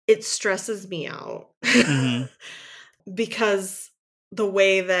 but it stresses me out because the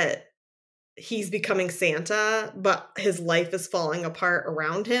way that he's becoming Santa, but his life is falling apart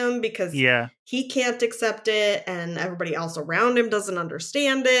around him because he can't accept it, and everybody else around him doesn't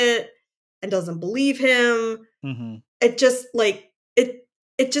understand it and doesn't believe him. It just like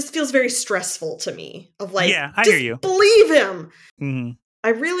it just feels very stressful to me. Of like, I hear you. Believe him. I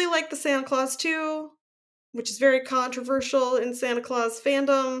really like the Santa Claus 2, which is very controversial in Santa Claus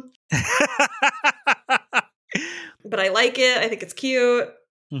fandom. But I like it. I think it's cute.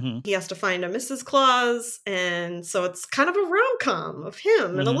 He has to find a Mrs. Claus, and so it's kind of a rom-com of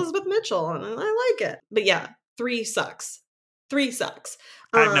him and Elizabeth Mitchell, and I like it. But yeah, 3 sucks. 3 sucks.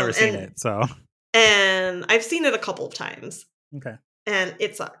 I've never seen it, so. And I've seen it a couple of times. Okay. And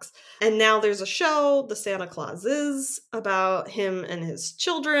it sucks. And now there's a show, The Santa Clauses, about him and his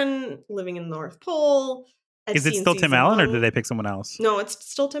children living in the North Pole. Is it still Tim Allen, or did they pick someone else? No, it's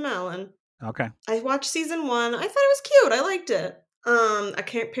still Tim Allen. Okay. I watched season 1. I thought it was cute. I liked it.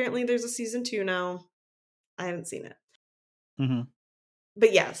 Apparently there's a season 2 now. I haven't seen it.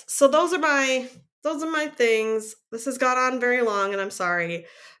 But yes, so those are my things. This has gone on very long, and I'm sorry.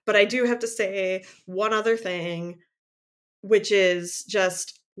 But I do have to say one other thing, which is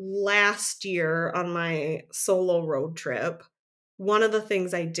just last year on my solo road trip, one of the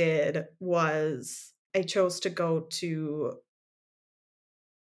things I did was I chose to go to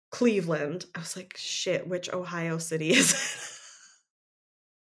Cleveland. I was like, shit, which Ohio city is it?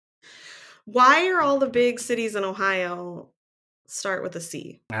 Why are all the big cities in Ohio start with a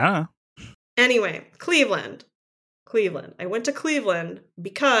C? Anyway, Cleveland. I went to Cleveland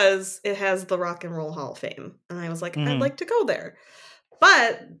because it has the Rock and Roll Hall of Fame. And I was like, I'd like to go there.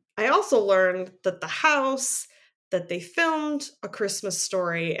 But I also learned that the house that they filmed A Christmas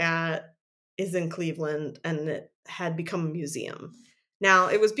Story at is in Cleveland, and it had become a museum. Now,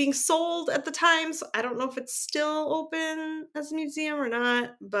 it was being sold at the time, so I don't know if it's still open as a museum or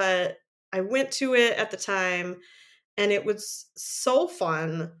not, but I went to it at the time, and it was so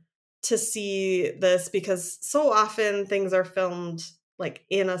fun to see this because so often things are filmed like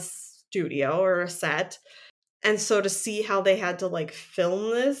in a studio or a set. And so to see how they had to like film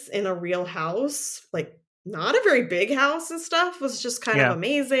this in a real house, like not a very big house and stuff, was just kind of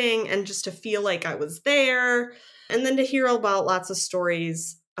amazing. And just to feel like I was there. And then to hear about lots of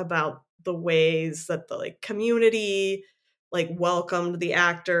stories about the ways that the like community like welcomed the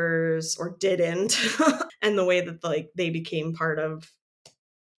actors or didn't, and the way that like they became part of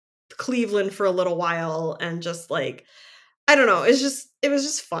Cleveland for a little while, and just like, I don't know, it was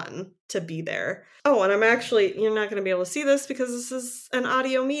just fun to be there. Oh, and you're not going to be able to see this because this is an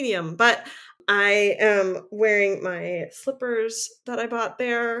audio medium, but I am wearing my slippers that I bought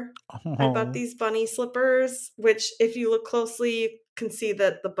there. I bought these bunny slippers, which if you look closely, you can see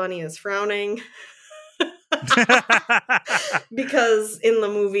that the bunny is frowning. Because in the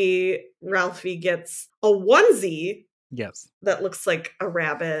movie, Ralphie gets a onesie. Yes. That looks like a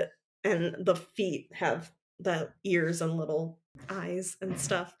rabbit, and the feet have the ears and little eyes and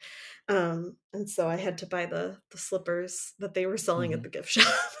stuff. And so I had to buy the slippers that they were selling at the gift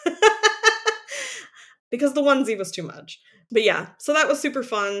shop. Because the onesie was too much. But yeah, so that was super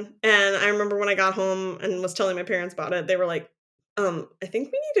fun. And I remember when I got home and was telling my parents about it, they were like, I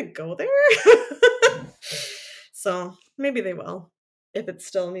think we need to go there. So maybe they will, if it's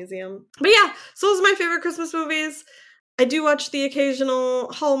still a museum. But yeah, so those are my favorite Christmas movies. I do watch the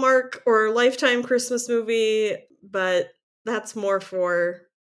occasional Hallmark or Lifetime Christmas movie, but that's more for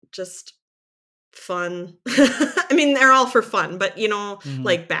just fun. I mean, they're all for fun, but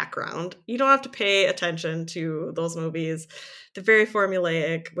like background. You don't have to pay attention to those movies. They're very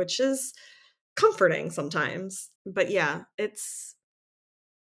formulaic, which is comforting sometimes. But yeah, I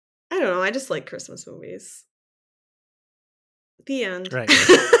don't know. I just like Christmas movies. The end. Right.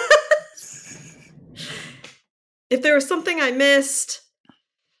 If there was something I missed,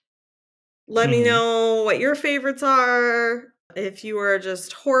 let me know what your favorites are. If you are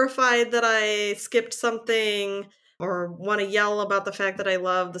just horrified that I skipped something or want to yell about the fact that I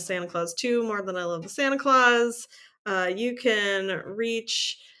love the Santa Claus 2 more than I love the Santa Claus, you can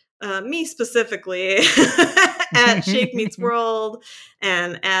reach me specifically at Shake Meets World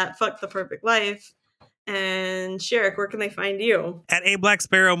and at Fuck the Perfect Life. And Sherrick, where can they find you? At A Black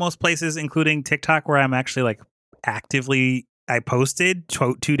Sparrow, most places, including TikTok, where I'm actually like actively. I posted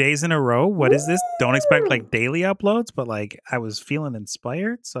 2 days in a row. What is this? Don't expect like daily uploads, but like I was feeling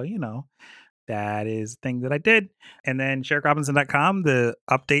inspired. So, that is the thing that I did. And then SherrickRobinson.com, the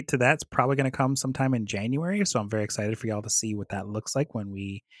update to that's probably going to come sometime in January. So I'm very excited for y'all to see what that looks like when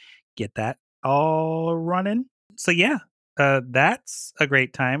we get that all running. So yeah, that's a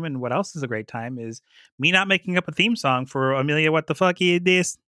great time. And what else is a great time is me not making up a theme song for Amelia. What the fuck is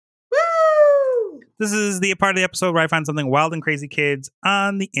this? Woo! This is the part of the episode where I find something wild and crazy kids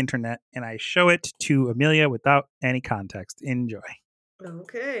on the internet and I show it to Amelia without any context. Enjoy.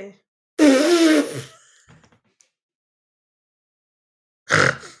 Okay. Oh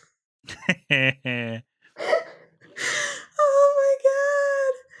my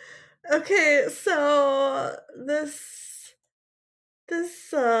god. Okay, so this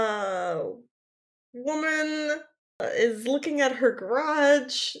woman is looking at her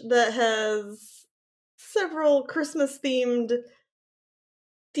garage that has several Christmas themed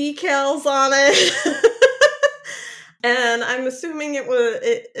decals on it. And I'm assuming it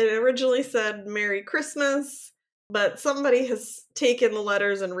originally said Merry Christmas, but somebody has taken the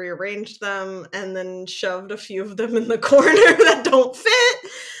letters and rearranged them and then shoved a few of them in the corner that don't fit.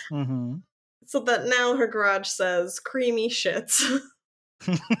 Mm-hmm. So that now her garage says creamy shits.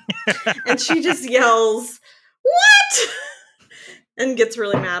 And she just yells, "What?" and gets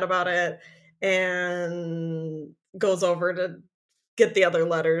really mad about it and goes over to get the other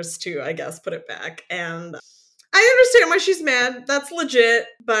letters to, I guess, put it back. And I understand why she's mad. That's legit,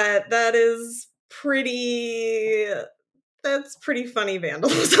 but that's pretty funny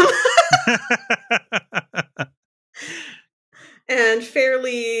vandalism. And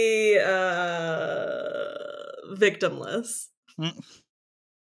fairly victimless.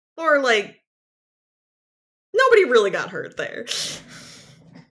 Or like nobody really got hurt there.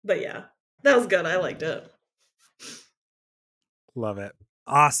 But yeah, that was good. I liked it. Love it.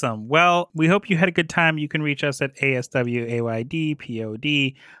 Awesome. Well, we hope you had a good time. You can reach us at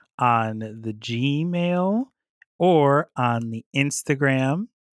ASWAYDPOD on the Gmail or on the Instagram.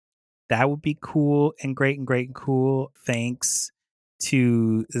 That would be cool and great and great and cool. Thanks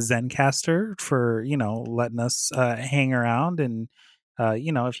to Zencaster for, letting us hang around. And,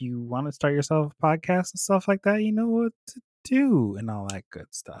 if you want to start yourself a podcast and stuff like that, you know what to do and all that good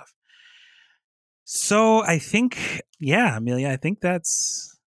stuff. So I think, yeah, Amelia, I think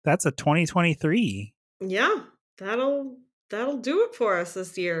that's a 2023. Yeah, that'll do it for us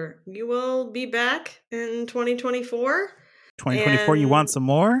this year. We will be back in 2024. 2024, you want some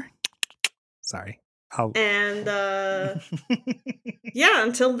more? Sorry. And yeah,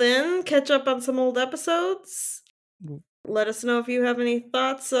 until then, catch up on some old episodes. Let us know if you have any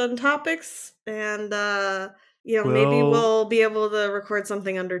thoughts on topics, and maybe we'll be able to record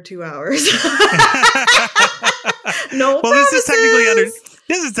something under 2 hours. No well, promises.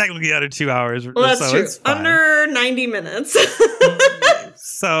 This is technically under 2 hours. Well, that's so true. It's fine. Under 90 minutes.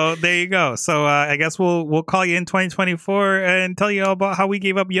 So there you go. So I guess we'll call you in 2024 and tell you all about how we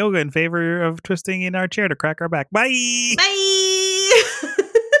gave up yoga in favor of twisting in our chair to crack our back. Bye. Bye.